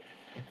revisit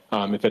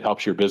if it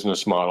helps your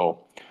business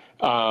model.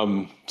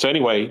 So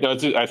anyway,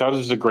 I thought this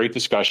was a great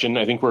discussion.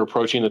 I think we're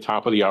approaching the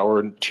top of the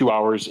hour, 2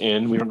 hours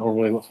in. We don't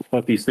normally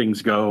let these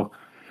things go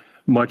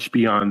much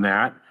beyond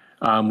that.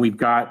 We've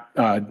got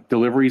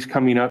deliveries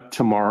coming up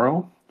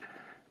tomorrow,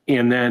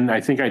 And then I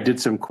think I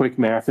did some quick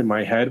math in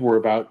my head. We're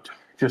about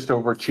just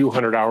over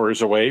 200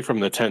 hours away from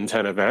the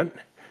 1010 event.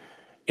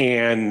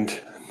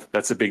 And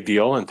that's a big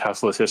deal in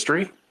Tesla's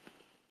history.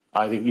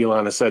 I think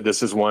Elon has said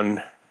this is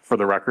one for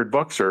the record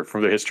books or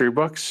for the history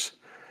books.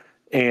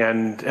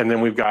 And then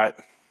we've got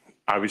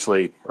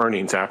obviously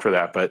earnings after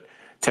that, but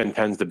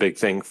 1010 is the big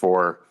thing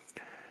for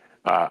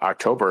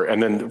October.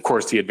 And then of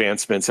course the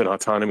advancements in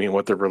autonomy and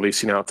what they're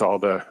releasing out to all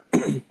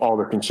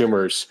the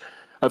consumers.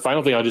 The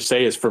final thing I'll just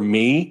say is, for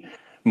me,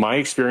 my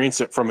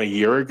experience from a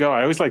year ago,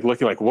 I always like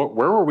looking like, where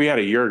were we at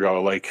a year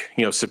ago? Like,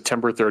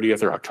 September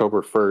 30th or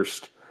October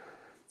 1st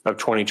of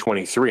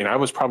 2023. And I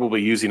was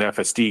probably using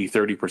FSD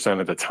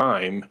 30% of the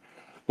time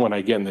when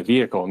I get in the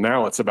vehicle.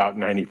 Now it's about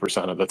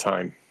 90% of the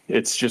time.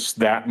 It's just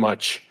that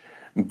much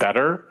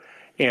better.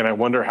 And I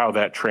wonder how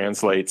that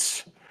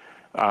translates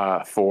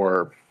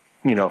for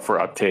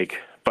uptake.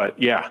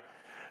 But yeah,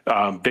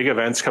 big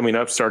events coming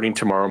up starting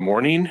tomorrow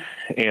morning.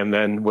 And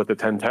then with the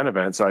 1010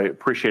 events, I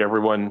appreciate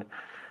everyone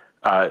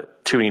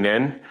tuning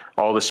in,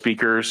 all the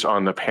speakers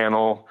on the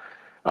panel,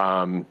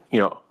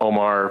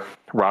 Omar,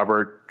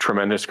 Robert,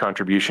 tremendous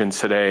contributions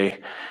today,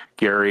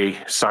 Gary,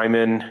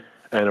 Simon,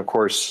 and of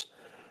course,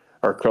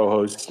 our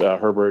co-hosts,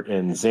 Herbert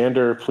and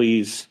Xander.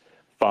 Please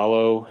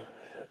follow,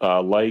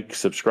 like,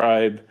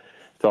 subscribe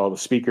to all the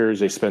speakers.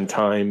 They spend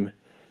time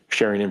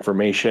sharing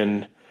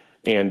information,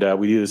 and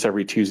we do this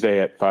every Tuesday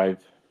at 5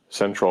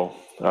 Central.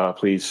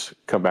 Please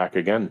come back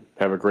again.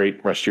 Have a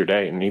great rest of your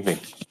day and evening.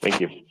 Thank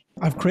you.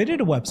 I've created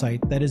a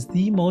website that is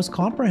the most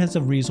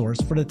comprehensive resource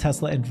for the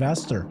Tesla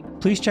investor.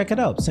 Please check it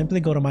out.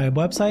 Simply go to my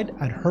website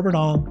at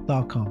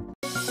herbertong.com.